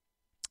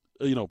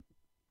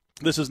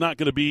 this is not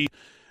going to be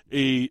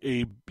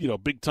a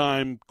big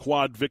time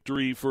quad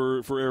victory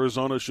for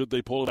Arizona should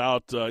they pull it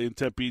out in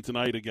Tempe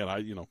tonight. Again,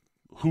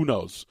 who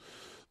knows?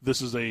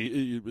 This is a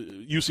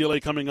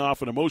UCLA coming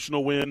off an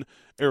emotional win.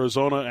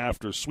 Arizona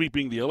after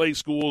sweeping the LA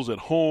schools at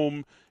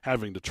home,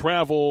 having to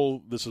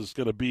travel. This is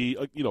going to be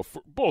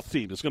for both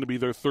teams. It's going to be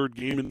their 3rd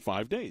game in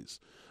 5 days.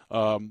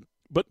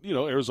 But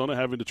Arizona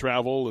having to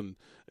travel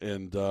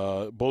and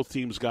both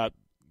teams got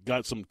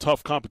some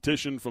tough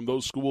competition from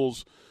those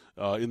schools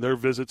in their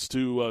visits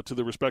to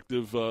the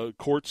respective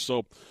courts.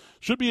 So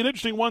should be an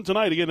interesting one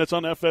tonight. Again, that's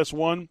on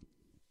FS1.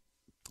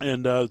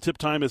 And tip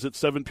time is at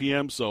 7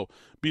 p.m., so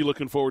be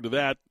looking forward to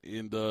that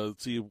and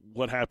see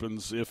what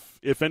happens,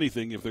 if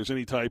anything, if there's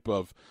any type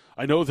of –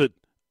 I know that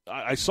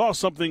I saw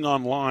something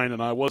online, and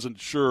I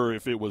wasn't sure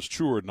if it was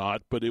true or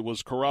not, but it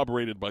was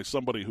corroborated by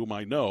somebody whom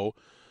I know.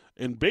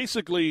 And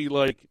basically,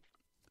 like,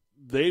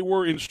 they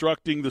were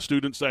instructing the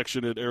student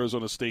section at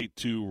Arizona State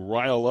to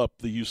rile up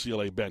the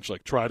UCLA bench,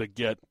 like try to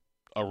get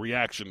a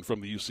reaction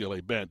from the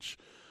UCLA bench.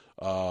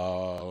 I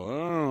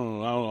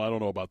don't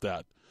know about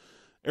that.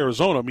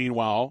 Arizona,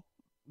 meanwhile,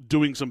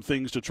 doing some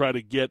things to try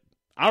to get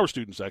our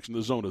student section,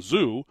 the Zona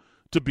Zoo,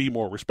 to be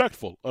more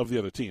respectful of the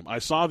other team. I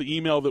saw the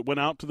email that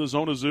went out to the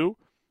Zona Zoo.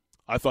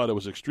 I thought it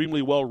was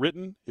extremely well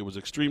written. It was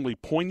extremely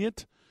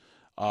poignant.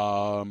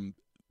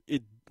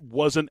 It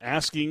wasn't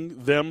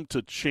asking them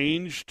to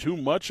change too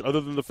much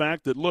other than the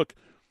fact that, look,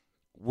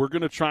 we're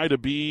going to try to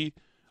be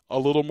a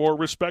little more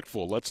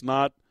respectful. Let's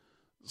not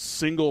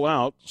single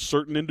out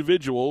certain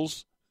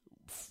individuals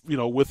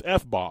with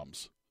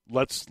F-bombs.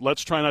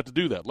 Let's try not to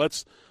do that.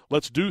 Let's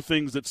do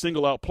things that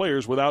single out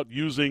players without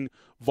using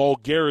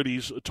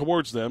vulgarities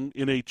towards them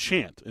in a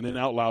chant, in an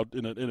out loud,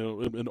 in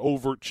an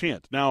overt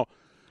chant. Now,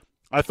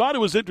 I thought it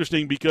was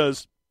interesting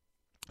because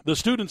the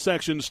student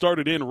section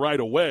started in right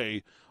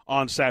away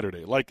on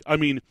Saturday.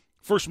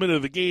 First minute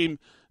of the game,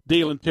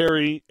 Dalen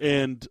Terry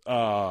and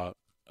Boogie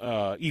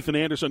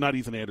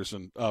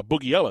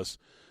Ellis,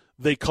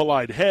 they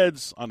collide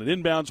heads on an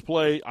inbounds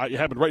play. It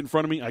happened right in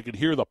front of me. I could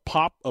hear the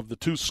pop of the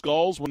two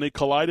skulls when they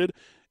collided.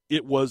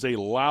 It was a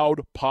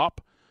loud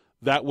pop.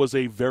 That was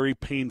a very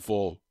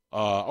painful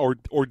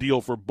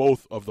ordeal for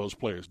both of those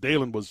players.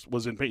 Dalen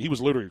was in pain. He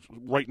was literally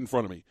right in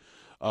front of me.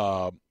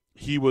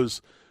 He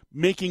was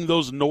making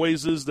those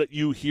noises that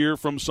you hear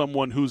from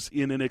someone who's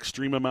in an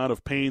extreme amount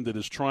of pain that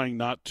is trying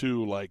not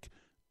to,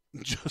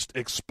 just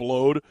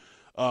explode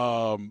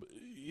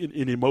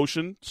in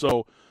emotion.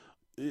 So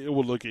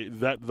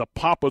the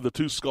pop of the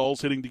two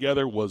skulls hitting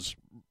together was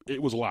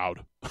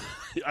loud.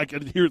 I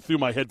could hear it through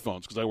my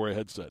headphones because I wear a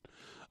headset.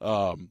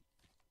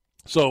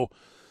 So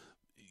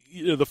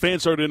the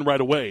fans started in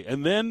right away,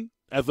 and then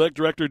athletic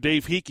director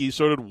Dave Hickey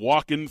started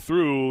walking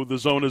through the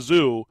Zona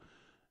Zoo,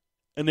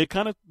 and they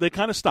kind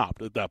of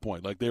stopped at that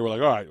point. They were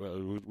like, all right,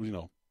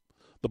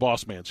 the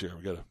boss man's here.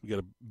 We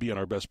gotta be on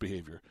our best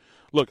behavior.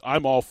 Look,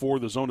 I'm all for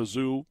the Zona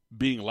Zoo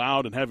being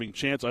loud and having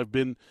chants. I've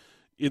been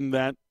in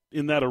that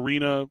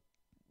arena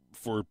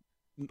for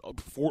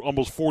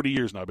almost 40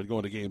 years now. I've been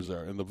going to games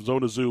there, and the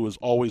Zona Zoo has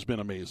always been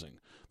amazing.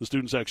 The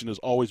student section has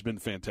always been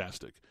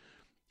fantastic.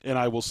 And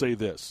I will say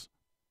this,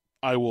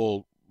 I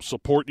will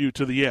support you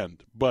to the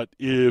end, but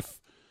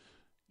if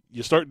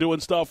you start doing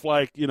stuff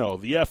like,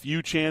 the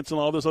FU chants and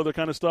all this other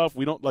kind of stuff,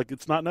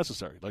 it's not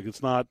necessary.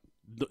 It's not,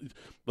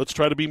 let's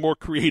try to be more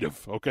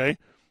creative, okay?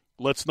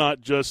 Let's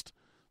not just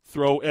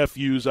throw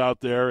FUs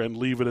out there and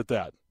leave it at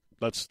that.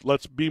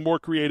 Let's be more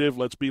creative,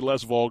 let's be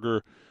less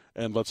vulgar,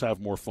 and let's have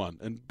more fun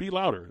and be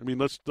louder.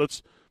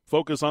 Let's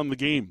focus on the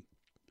game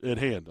at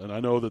hand. And I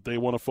know that they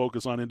want to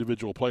focus on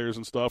individual players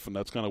and stuff, and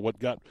that's kind of what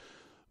got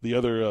the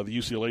the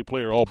UCLA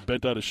player all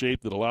bent out of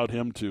shape, that allowed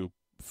him to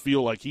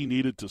feel like he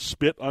needed to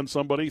spit on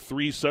somebody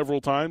three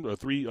separate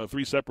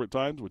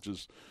times, which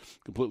is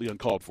completely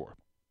uncalled for.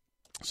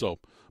 So,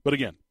 but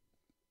again,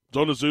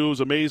 Zona Zoo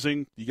is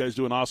amazing. You guys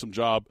do an awesome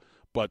job,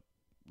 but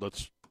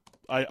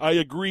I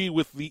agree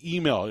with the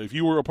email. If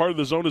you were a part of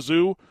the Zona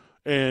Zoo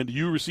and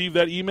you received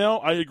that email,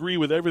 I agree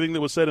with everything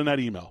that was said in that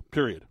email,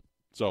 period.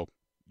 So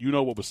you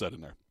know what was said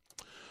in there.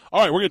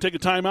 All right, we're going to take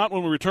a timeout.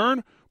 When we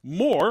return,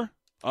 more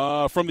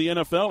from the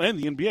NFL and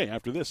the NBA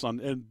after this on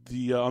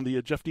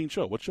the Jeff Dean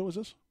Show. What show is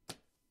this?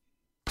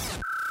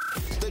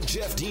 The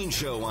Jeff Dean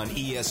Show on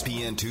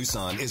ESPN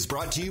Tucson is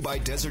brought to you by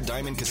Desert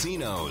Diamond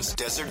Casinos.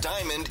 Desert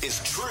Diamond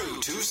is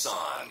true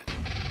Tucson.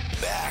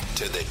 Back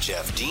to the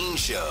Jeff Dean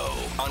Show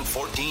on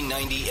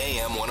 1490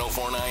 AM,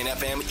 104.9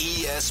 FM,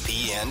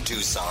 ESPN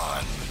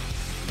Tucson.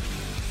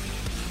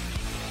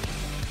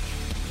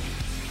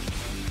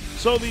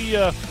 So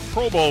the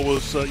Pro Bowl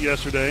was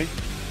yesterday.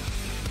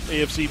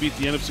 AFC beat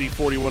the NFC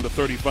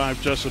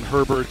 41-35. Justin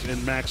Herbert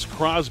and Max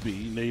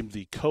Crosby named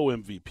the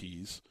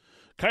co-MVPs.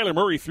 Kyler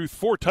Murray threw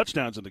 4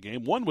 touchdowns in the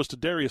game. One was to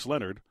Darius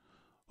Leonard,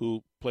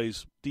 who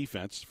plays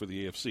defense for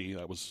the AFC.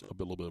 That was a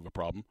little bit of a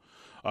problem.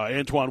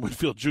 Antoine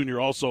Winfield Jr.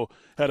 also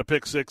had a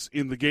pick 6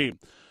 in the game.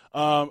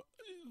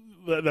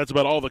 That's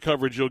about all the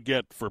coverage you'll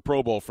get for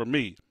Pro Bowl from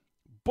me.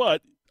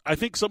 But I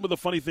think some of the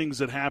funny things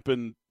that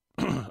happened,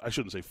 I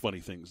shouldn't say funny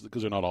things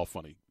because they're not all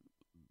funny.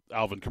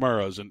 Alvin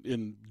Kamara is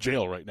in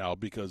jail right now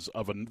because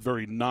of a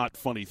very not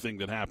funny thing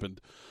that happened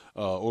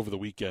over the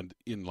weekend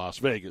in Las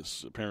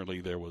Vegas.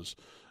 Apparently there was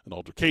an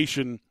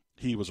altercation.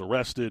 He was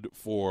arrested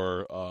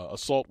for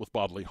assault with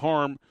bodily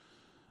harm.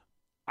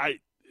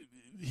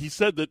 He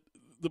said that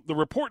the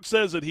report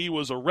says that he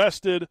was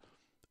arrested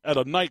at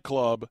a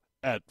nightclub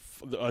at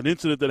an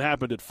incident that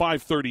happened at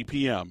 5:30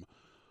 p.m.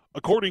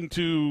 According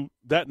to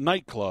that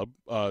nightclub,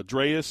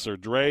 Dreas or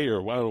Dre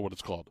or I don't know what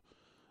it's called,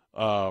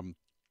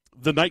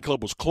 the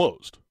nightclub was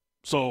closed.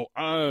 So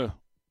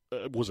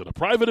was it a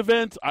private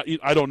event?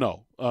 I don't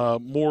know.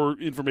 More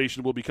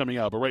information will be coming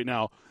out. But right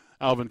now,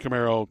 Alvin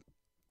Kamara,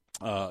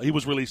 he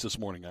was released this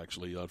morning,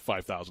 actually,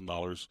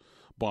 $5,000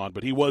 bond.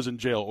 But he was in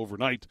jail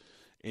overnight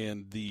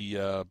and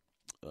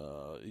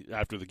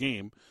after the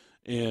game,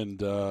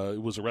 and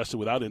was arrested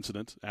without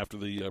incident after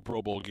the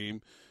Pro Bowl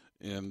game.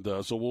 And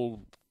so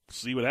we'll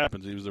see what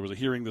happens. There was a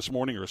hearing this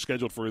morning, or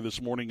scheduled for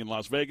this morning in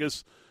Las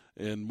Vegas,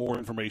 and more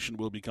information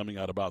will be coming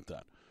out about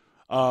that.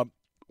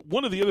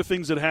 One of the other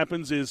things that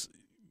happens is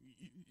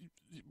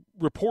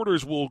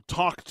reporters will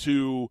talk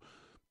to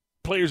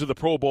players of the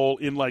Pro Bowl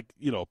in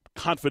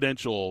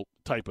confidential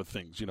type of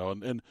things,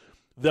 and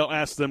they'll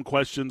ask them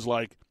questions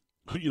like,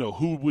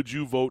 who would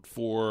you vote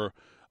for,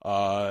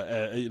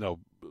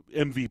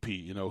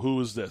 MVP,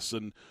 who is this,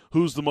 and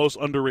who's the most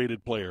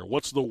underrated player?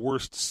 What's the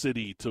worst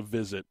city to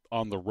visit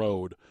on the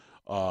road,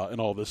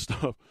 and all this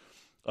stuff.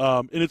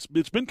 And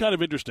it's been kind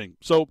of interesting.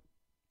 So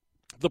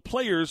the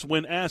players,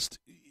 when asked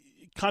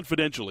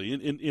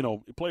confidentially,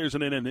 players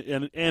in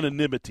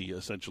anonymity,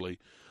 essentially,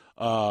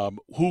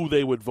 who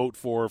they would vote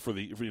for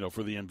the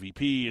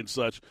MVP and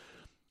such.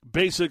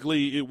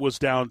 Basically, it was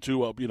down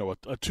to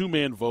a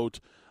two-man vote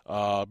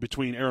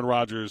between Aaron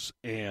Rodgers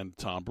and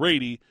Tom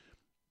Brady.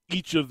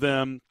 Each of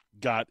them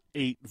got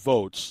 8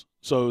 votes,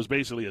 so it was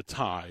basically a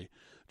tie.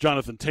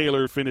 Jonathan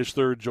Taylor finished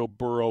third. Joe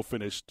Burrow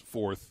finished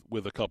fourth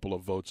with a couple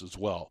of votes as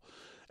well.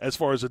 As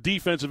far as a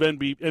defensive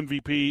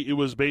MVP, it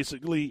was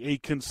basically a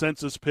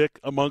consensus pick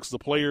amongst the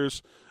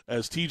players,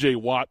 as T.J.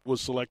 Watt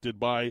was selected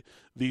by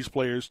these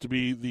players to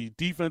be the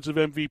defensive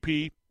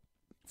MVP,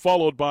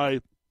 followed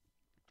by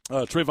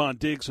Trayvon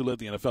Diggs, who led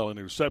the NFL in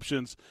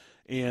interceptions,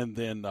 and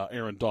then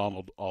Aaron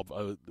Donald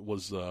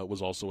was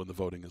also in the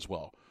voting as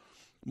well.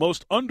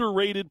 Most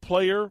underrated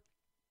player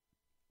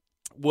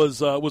was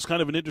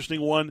kind of an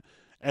interesting one,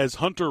 as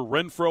Hunter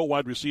Renfrow,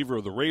 wide receiver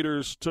of the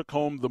Raiders, took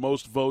home the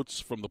most votes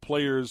from the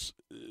players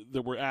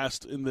that were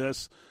asked in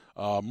this.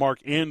 Mark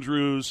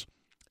Andrews,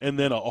 and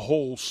then a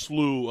whole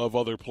slew of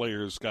other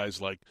players,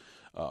 guys like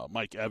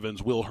Mike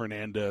Evans, Will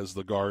Hernandez,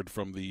 the guard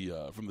from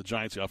the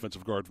Giants, the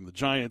offensive guard from the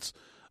Giants.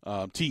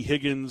 T.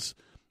 Higgins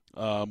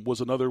was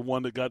another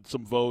one that got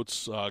some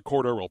votes.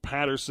 Cordero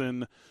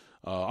Patterson,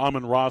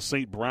 Amon-Ra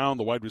St. Brown,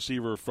 the wide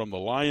receiver from the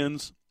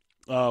Lions.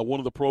 One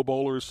of the Pro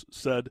Bowlers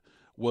said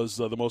was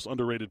the most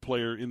underrated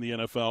player in the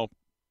NFL.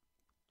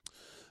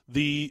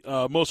 The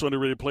most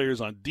underrated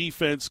players on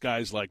defense,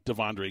 guys like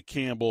Devondre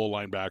Campbell,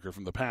 linebacker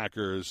from the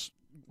Packers,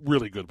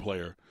 really good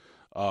player.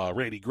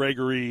 Randy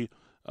Gregory,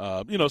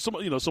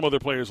 some other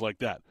players like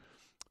that.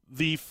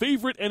 The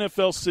favorite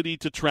NFL city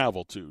to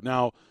travel to.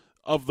 Now,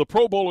 of the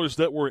Pro Bowlers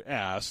that were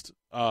asked,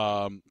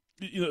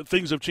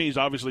 things have changed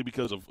obviously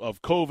because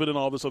of COVID and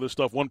all this other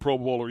stuff. One Pro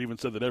Bowler even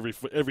said that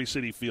every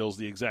city feels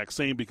the exact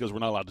same because we're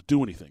not allowed to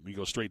do anything. We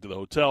go straight to the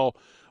hotel.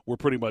 We're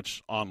pretty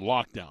much on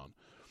lockdown.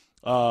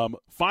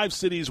 5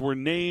 cities were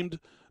named,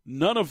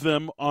 none of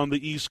them on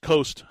the East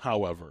Coast,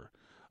 however.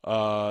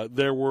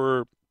 There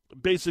were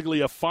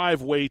basically a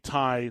 5-way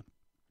tie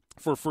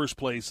for first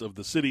place of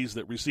the cities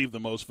that received the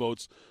most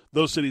votes.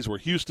 Those cities were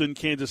Houston,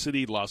 Kansas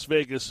City, Las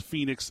Vegas,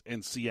 Phoenix,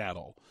 and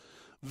Seattle.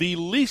 The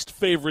least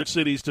favorite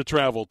cities to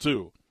travel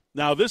to.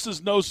 Now, this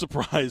is no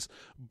surprise.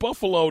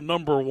 Buffalo,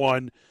 number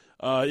 1.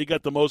 You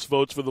got the most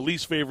votes for the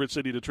least favorite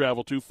city to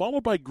travel to,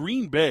 followed by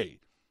Green Bay.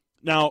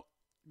 Now,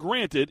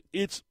 granted,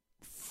 it's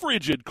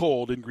frigid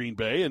cold in Green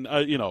Bay, and,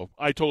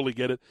 I totally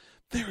get it.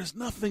 There is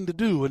nothing to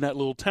do in that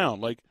little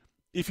town. Like,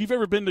 if you've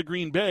ever been to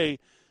Green Bay,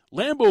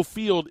 Lambeau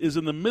Field is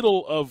in the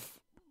middle of,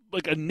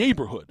 like, a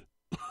neighborhood.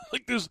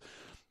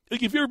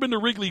 If you've ever been to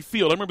Wrigley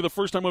Field, I remember the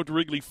first time I went to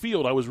Wrigley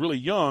Field, I was really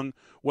young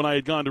when I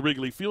had gone to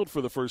Wrigley Field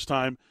for the first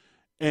time,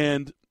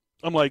 and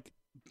I'm like,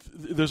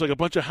 there's like a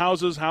bunch of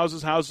houses,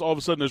 all of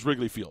a sudden there's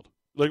Wrigley Field.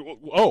 Like,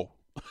 oh,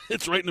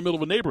 it's right in the middle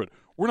of a neighborhood.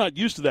 We're not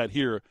used to that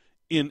here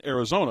in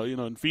Arizona.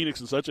 In Phoenix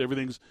and such,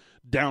 everything's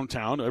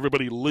downtown.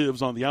 Everybody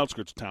lives on the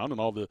outskirts of town, and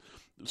all the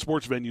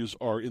sports venues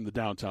are in the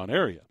downtown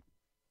area.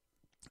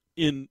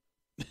 In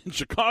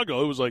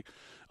Chicago, it was like,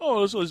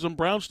 oh, there's some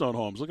brownstone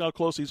homes. Look how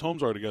close these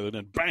homes are together. And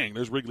then, bang,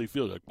 there's Wrigley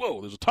Field. Like, whoa,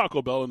 there's a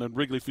Taco Bell and then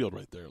Wrigley Field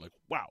right there. Like,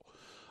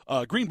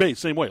 wow. Green Bay,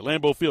 same way.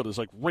 Lambeau Field is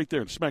like right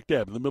there, smack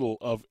dab in the middle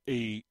of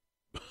a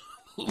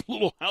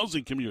little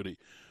housing community,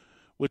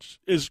 which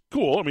is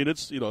cool. I mean,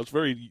 it's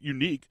very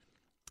unique.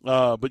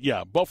 But,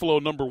 yeah, Buffalo,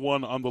 number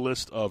 1 on the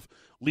list of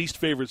least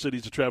favorite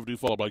cities to travel to,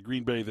 followed by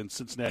Green Bay, then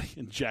Cincinnati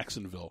and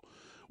Jacksonville,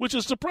 which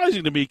is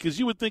surprising to me because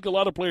you would think a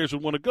lot of players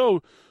would want to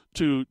go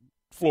to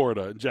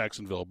Florida and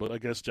Jacksonville, but I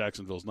guess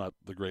Jacksonville's not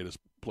the greatest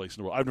place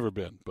in the world. I've never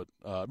been, but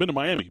I've been to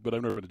Miami, but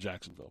I've never been to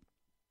Jacksonville.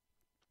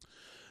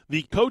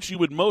 The coach you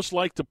would most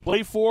like to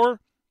play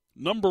for,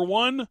 number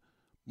 1,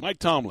 Mike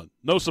Tomlin.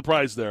 No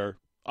surprise there.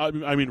 I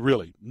mean,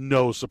 really,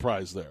 no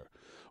surprise there.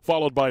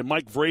 Followed by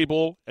Mike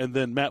Vrabel and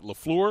then Matt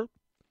LaFleur.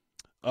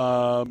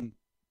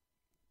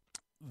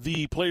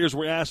 The players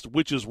were asked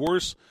which is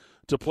worse,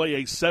 to play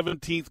a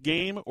 17th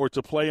game or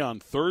to play on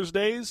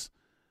Thursdays.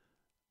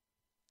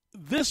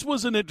 This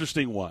was an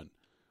interesting one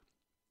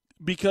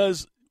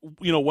because,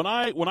 when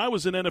I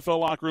was in NFL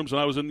locker rooms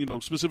and I was in,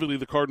 specifically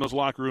the Cardinals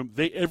locker room,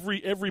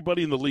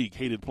 everybody in the league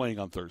hated playing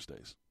on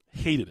Thursdays.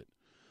 Hated it.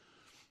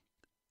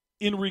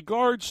 In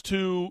regards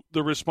to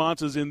the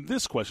responses in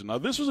this question, now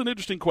this was an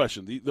interesting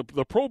question.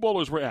 The Pro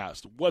Bowlers were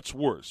asked, what's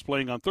worse,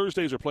 playing on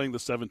Thursdays or playing the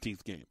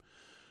 17th game?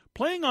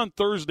 Playing on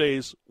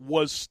Thursdays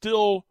was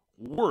still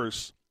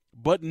worse,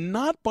 but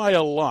not by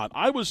a lot.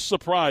 I was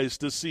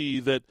surprised to see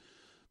that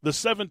the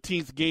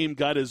 17th game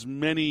got as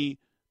many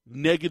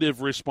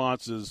negative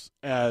responses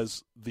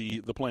as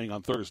the playing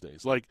on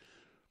Thursdays. Like,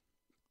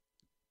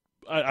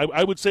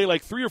 I would say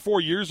like 3 or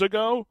 4 years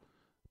ago,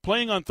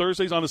 playing on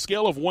Thursdays on a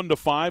scale of 1 to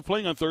 5,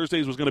 playing on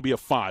Thursdays was going to be a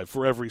 5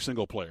 for every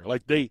single player.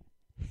 Like, they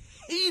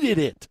hated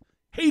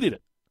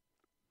it.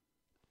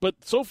 But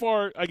so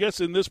far, I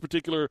guess in this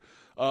particular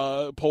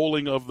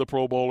polling of the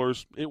Pro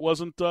Bowlers, it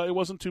wasn't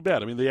too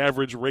bad. I mean, the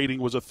average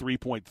rating was a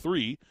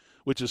 3.3,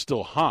 which is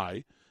still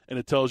high. And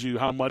it tells you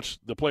how much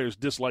the players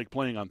dislike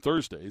playing on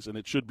Thursdays, and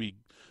it should be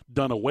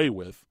done away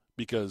with.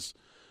 because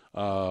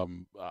I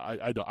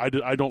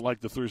don't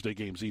like the Thursday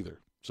games either.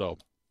 So,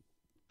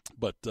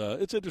 but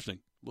it's interesting,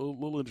 a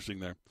little interesting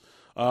there.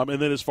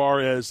 And then as far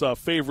as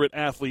favorite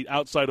athlete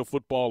outside of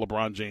football,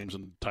 LeBron James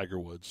and Tiger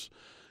Woods.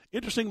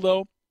 Interesting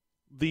though,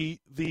 the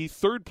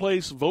third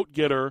place vote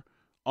getter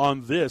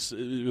on this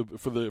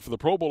for the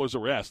Pro Bowlers that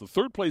were asked, the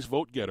third place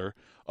vote getter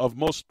of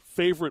most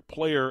favorite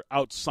player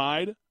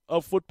outside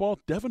of football,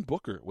 Devin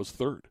Booker was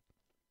third,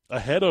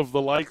 ahead of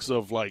the likes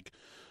of like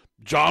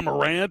John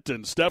Morant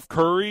and Steph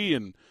Curry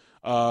and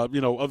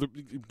other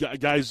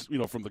guys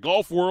from the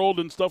golf world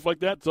and stuff like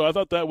that. So I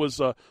thought that was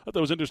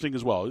interesting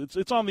as well.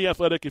 It's on The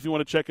Athletic if you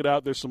want to check it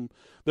out. There's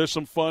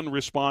some fun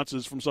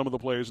responses from some of the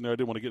players in there. I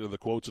didn't want to get into the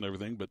quotes and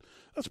everything, but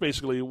that's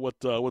basically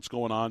what's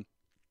going on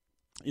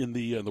in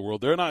the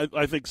world there. And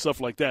I think stuff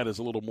like that is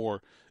a little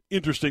more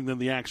interesting than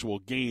the actual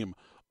game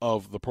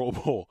of the Pro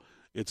Bowl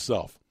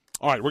itself.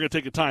 All right, we're going to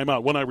take a time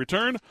out. When I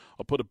return,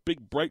 I'll put a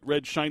big, bright,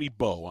 red, shiny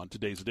bow on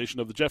today's edition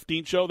of The Jeff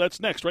Dean Show.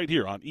 That's next right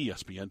here on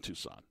ESPN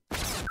Tucson.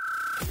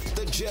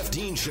 The Jeff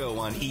Dean Show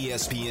on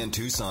ESPN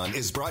Tucson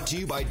is brought to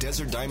you by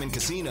Desert Diamond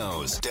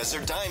Casinos.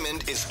 Desert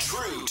Diamond is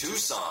true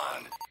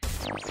Tucson.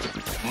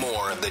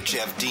 More of The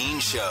Jeff Dean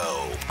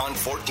Show on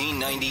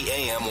 1490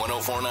 AM,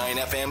 104.9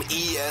 FM,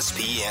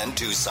 ESPN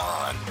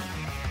Tucson.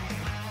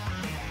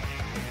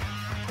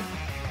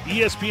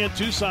 ESPN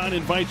Tucson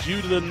invites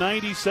you to the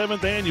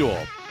 97th annual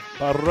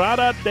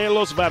Parada de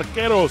los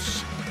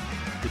Vaqueros,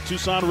 the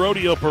Tucson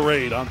Rodeo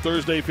Parade on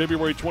Thursday,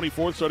 February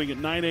 24th, starting at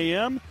 9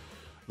 a.m.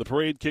 The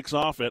parade kicks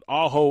off at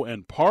Ajo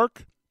and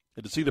Park.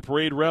 And to see the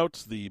parade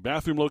routes, the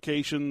bathroom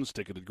locations,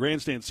 ticketed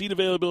grandstand seat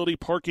availability,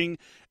 parking,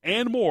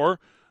 and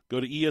more, go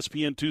to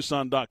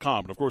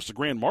ESPNTucson.com. And, of course, the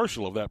grand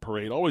marshal of that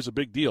parade, always a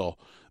big deal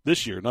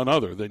this year, none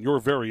other than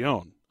your very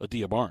own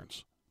Adia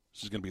Barnes.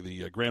 This is going to be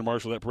the grand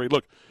marshal of that parade.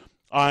 Look,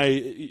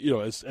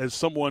 as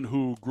someone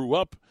who grew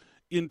up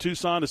in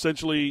Tucson,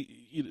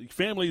 essentially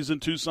families in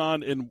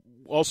Tucson, and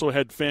also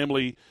had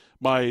family.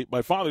 My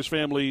father's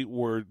family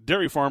were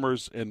dairy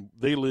farmers, and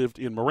they lived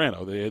in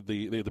Marano. They had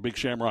the big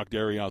Shamrock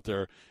Dairy out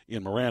there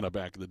in Marano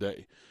back in the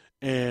day,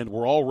 and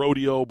we're all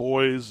rodeo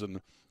boys. And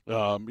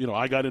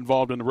I got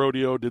involved in the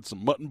rodeo, did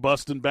some mutton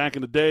busting back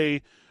in the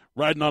day,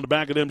 riding on the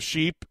back of them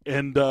sheep,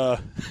 and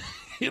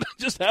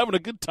just having a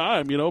good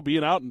time.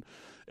 Being out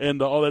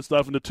and all that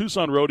stuff. And the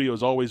Tucson Rodeo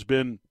has always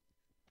been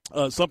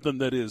something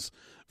that is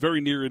very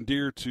near and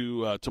dear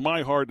to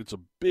my heart. It's a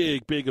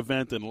big, big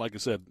event, and like I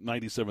said,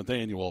 97th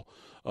annual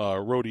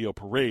rodeo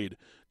parade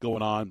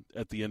going on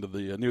at the end of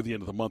near the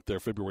end of the month there,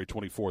 February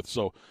 24th.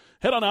 So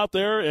head on out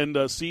there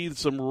and see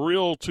some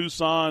real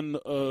Tucson,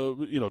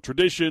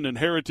 tradition and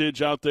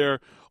heritage out there.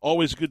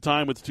 Always a good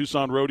time with the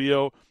Tucson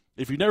Rodeo.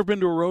 If you've never been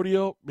to a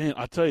rodeo, man,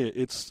 I tell you,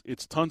 it's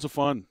tons of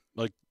fun.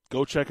 Like,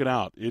 go check it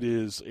out. It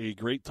is a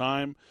great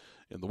time.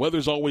 And the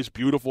weather's always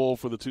beautiful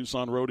for the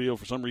Tucson Rodeo.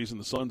 For some reason,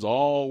 the sun's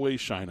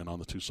always shining on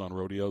the Tucson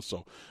Rodeo.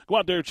 So go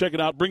out there, check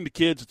it out. Bring the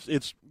kids.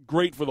 It's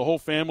great for the whole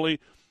family.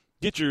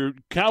 Get your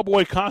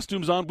cowboy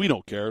costumes on. We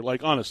don't care.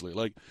 Like, honestly,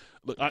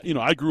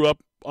 I grew up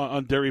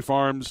on dairy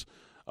farms,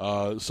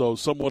 so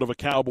somewhat of a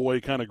cowboy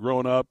kind of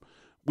growing up.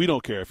 We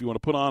don't care. If you want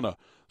to put on a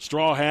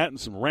straw hat and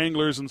some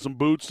Wranglers and some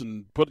boots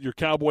and put your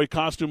cowboy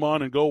costume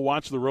on and go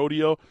watch the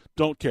rodeo,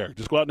 don't care.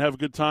 Just go out and have a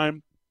good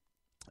time.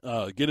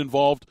 Get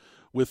involved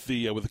with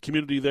the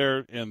community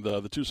there, and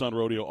the Tucson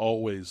Rodeo,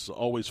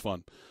 always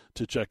fun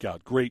to check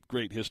out.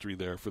 Great history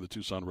there for the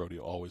Tucson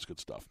Rodeo. Always good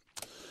stuff.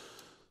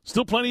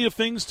 Still plenty of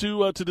things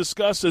to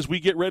discuss as we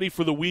get ready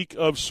for the week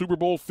of Super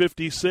Bowl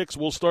 56.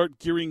 We'll start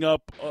gearing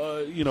up,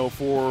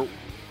 for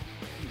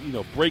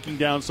breaking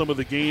down some of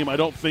the game. I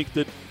don't think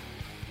that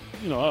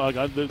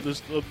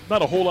there's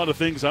not a whole lot of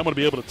things I'm going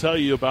to be able to tell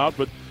you about,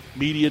 but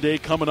Media Day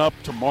coming up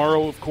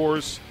tomorrow, of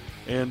course.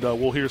 And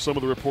we'll hear some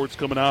of the reports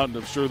coming out, and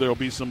I'm sure there will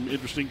be some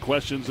interesting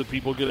questions that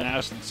people get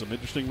asked and some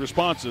interesting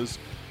responses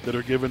that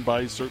are given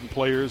by certain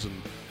players. And,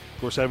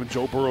 of course, having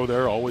Joe Burrow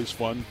there, always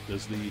fun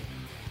as the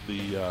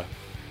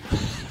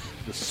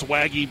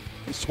swaggy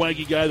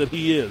guy that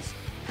he is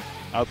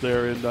out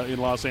there in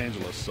Los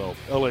Angeles. So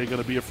L.A.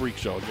 going to be a freak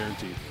show,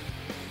 guaranteed.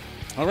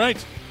 All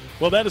right.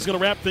 Well, that is going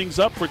to wrap things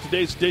up for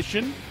today's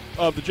edition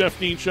of the Jeff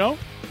Dean Show.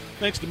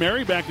 Thanks to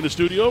Mary back in the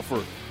studio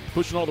for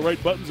pushing all the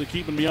right buttons and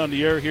keeping me on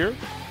the air here.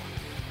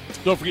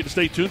 Don't forget to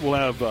stay tuned. We'll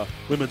have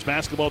women's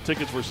basketball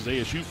tickets versus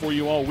ASU for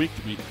you all week.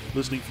 To be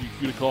listening for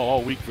you to call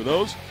all week for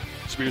those.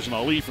 Spears and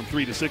Ali from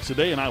 3 to 6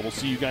 today, and I will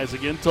see you guys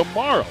again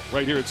tomorrow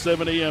right here at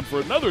 7 a.m.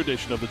 for another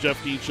edition of the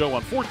Jeff Dean Show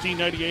on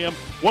 1490 AM,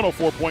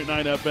 104.9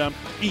 FM,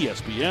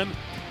 ESPN,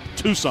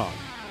 Tucson.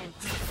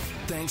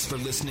 Thanks for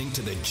listening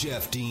to the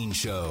Jeff Dean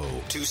Show,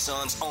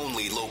 Tucson's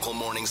only local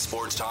morning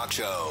sports talk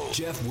show.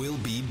 Jeff will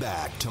be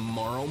back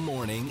tomorrow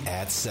morning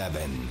at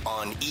 7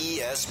 on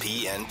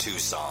ESPN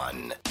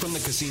Tucson. From the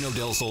Casino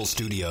del Sol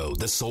studio,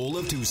 the soul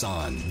of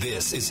Tucson,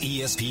 this is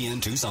ESPN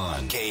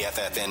Tucson,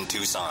 KFFN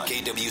Tucson,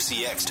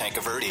 KWCX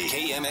Tanca Verde,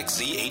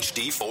 KMXZ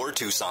HD4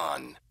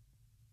 Tucson.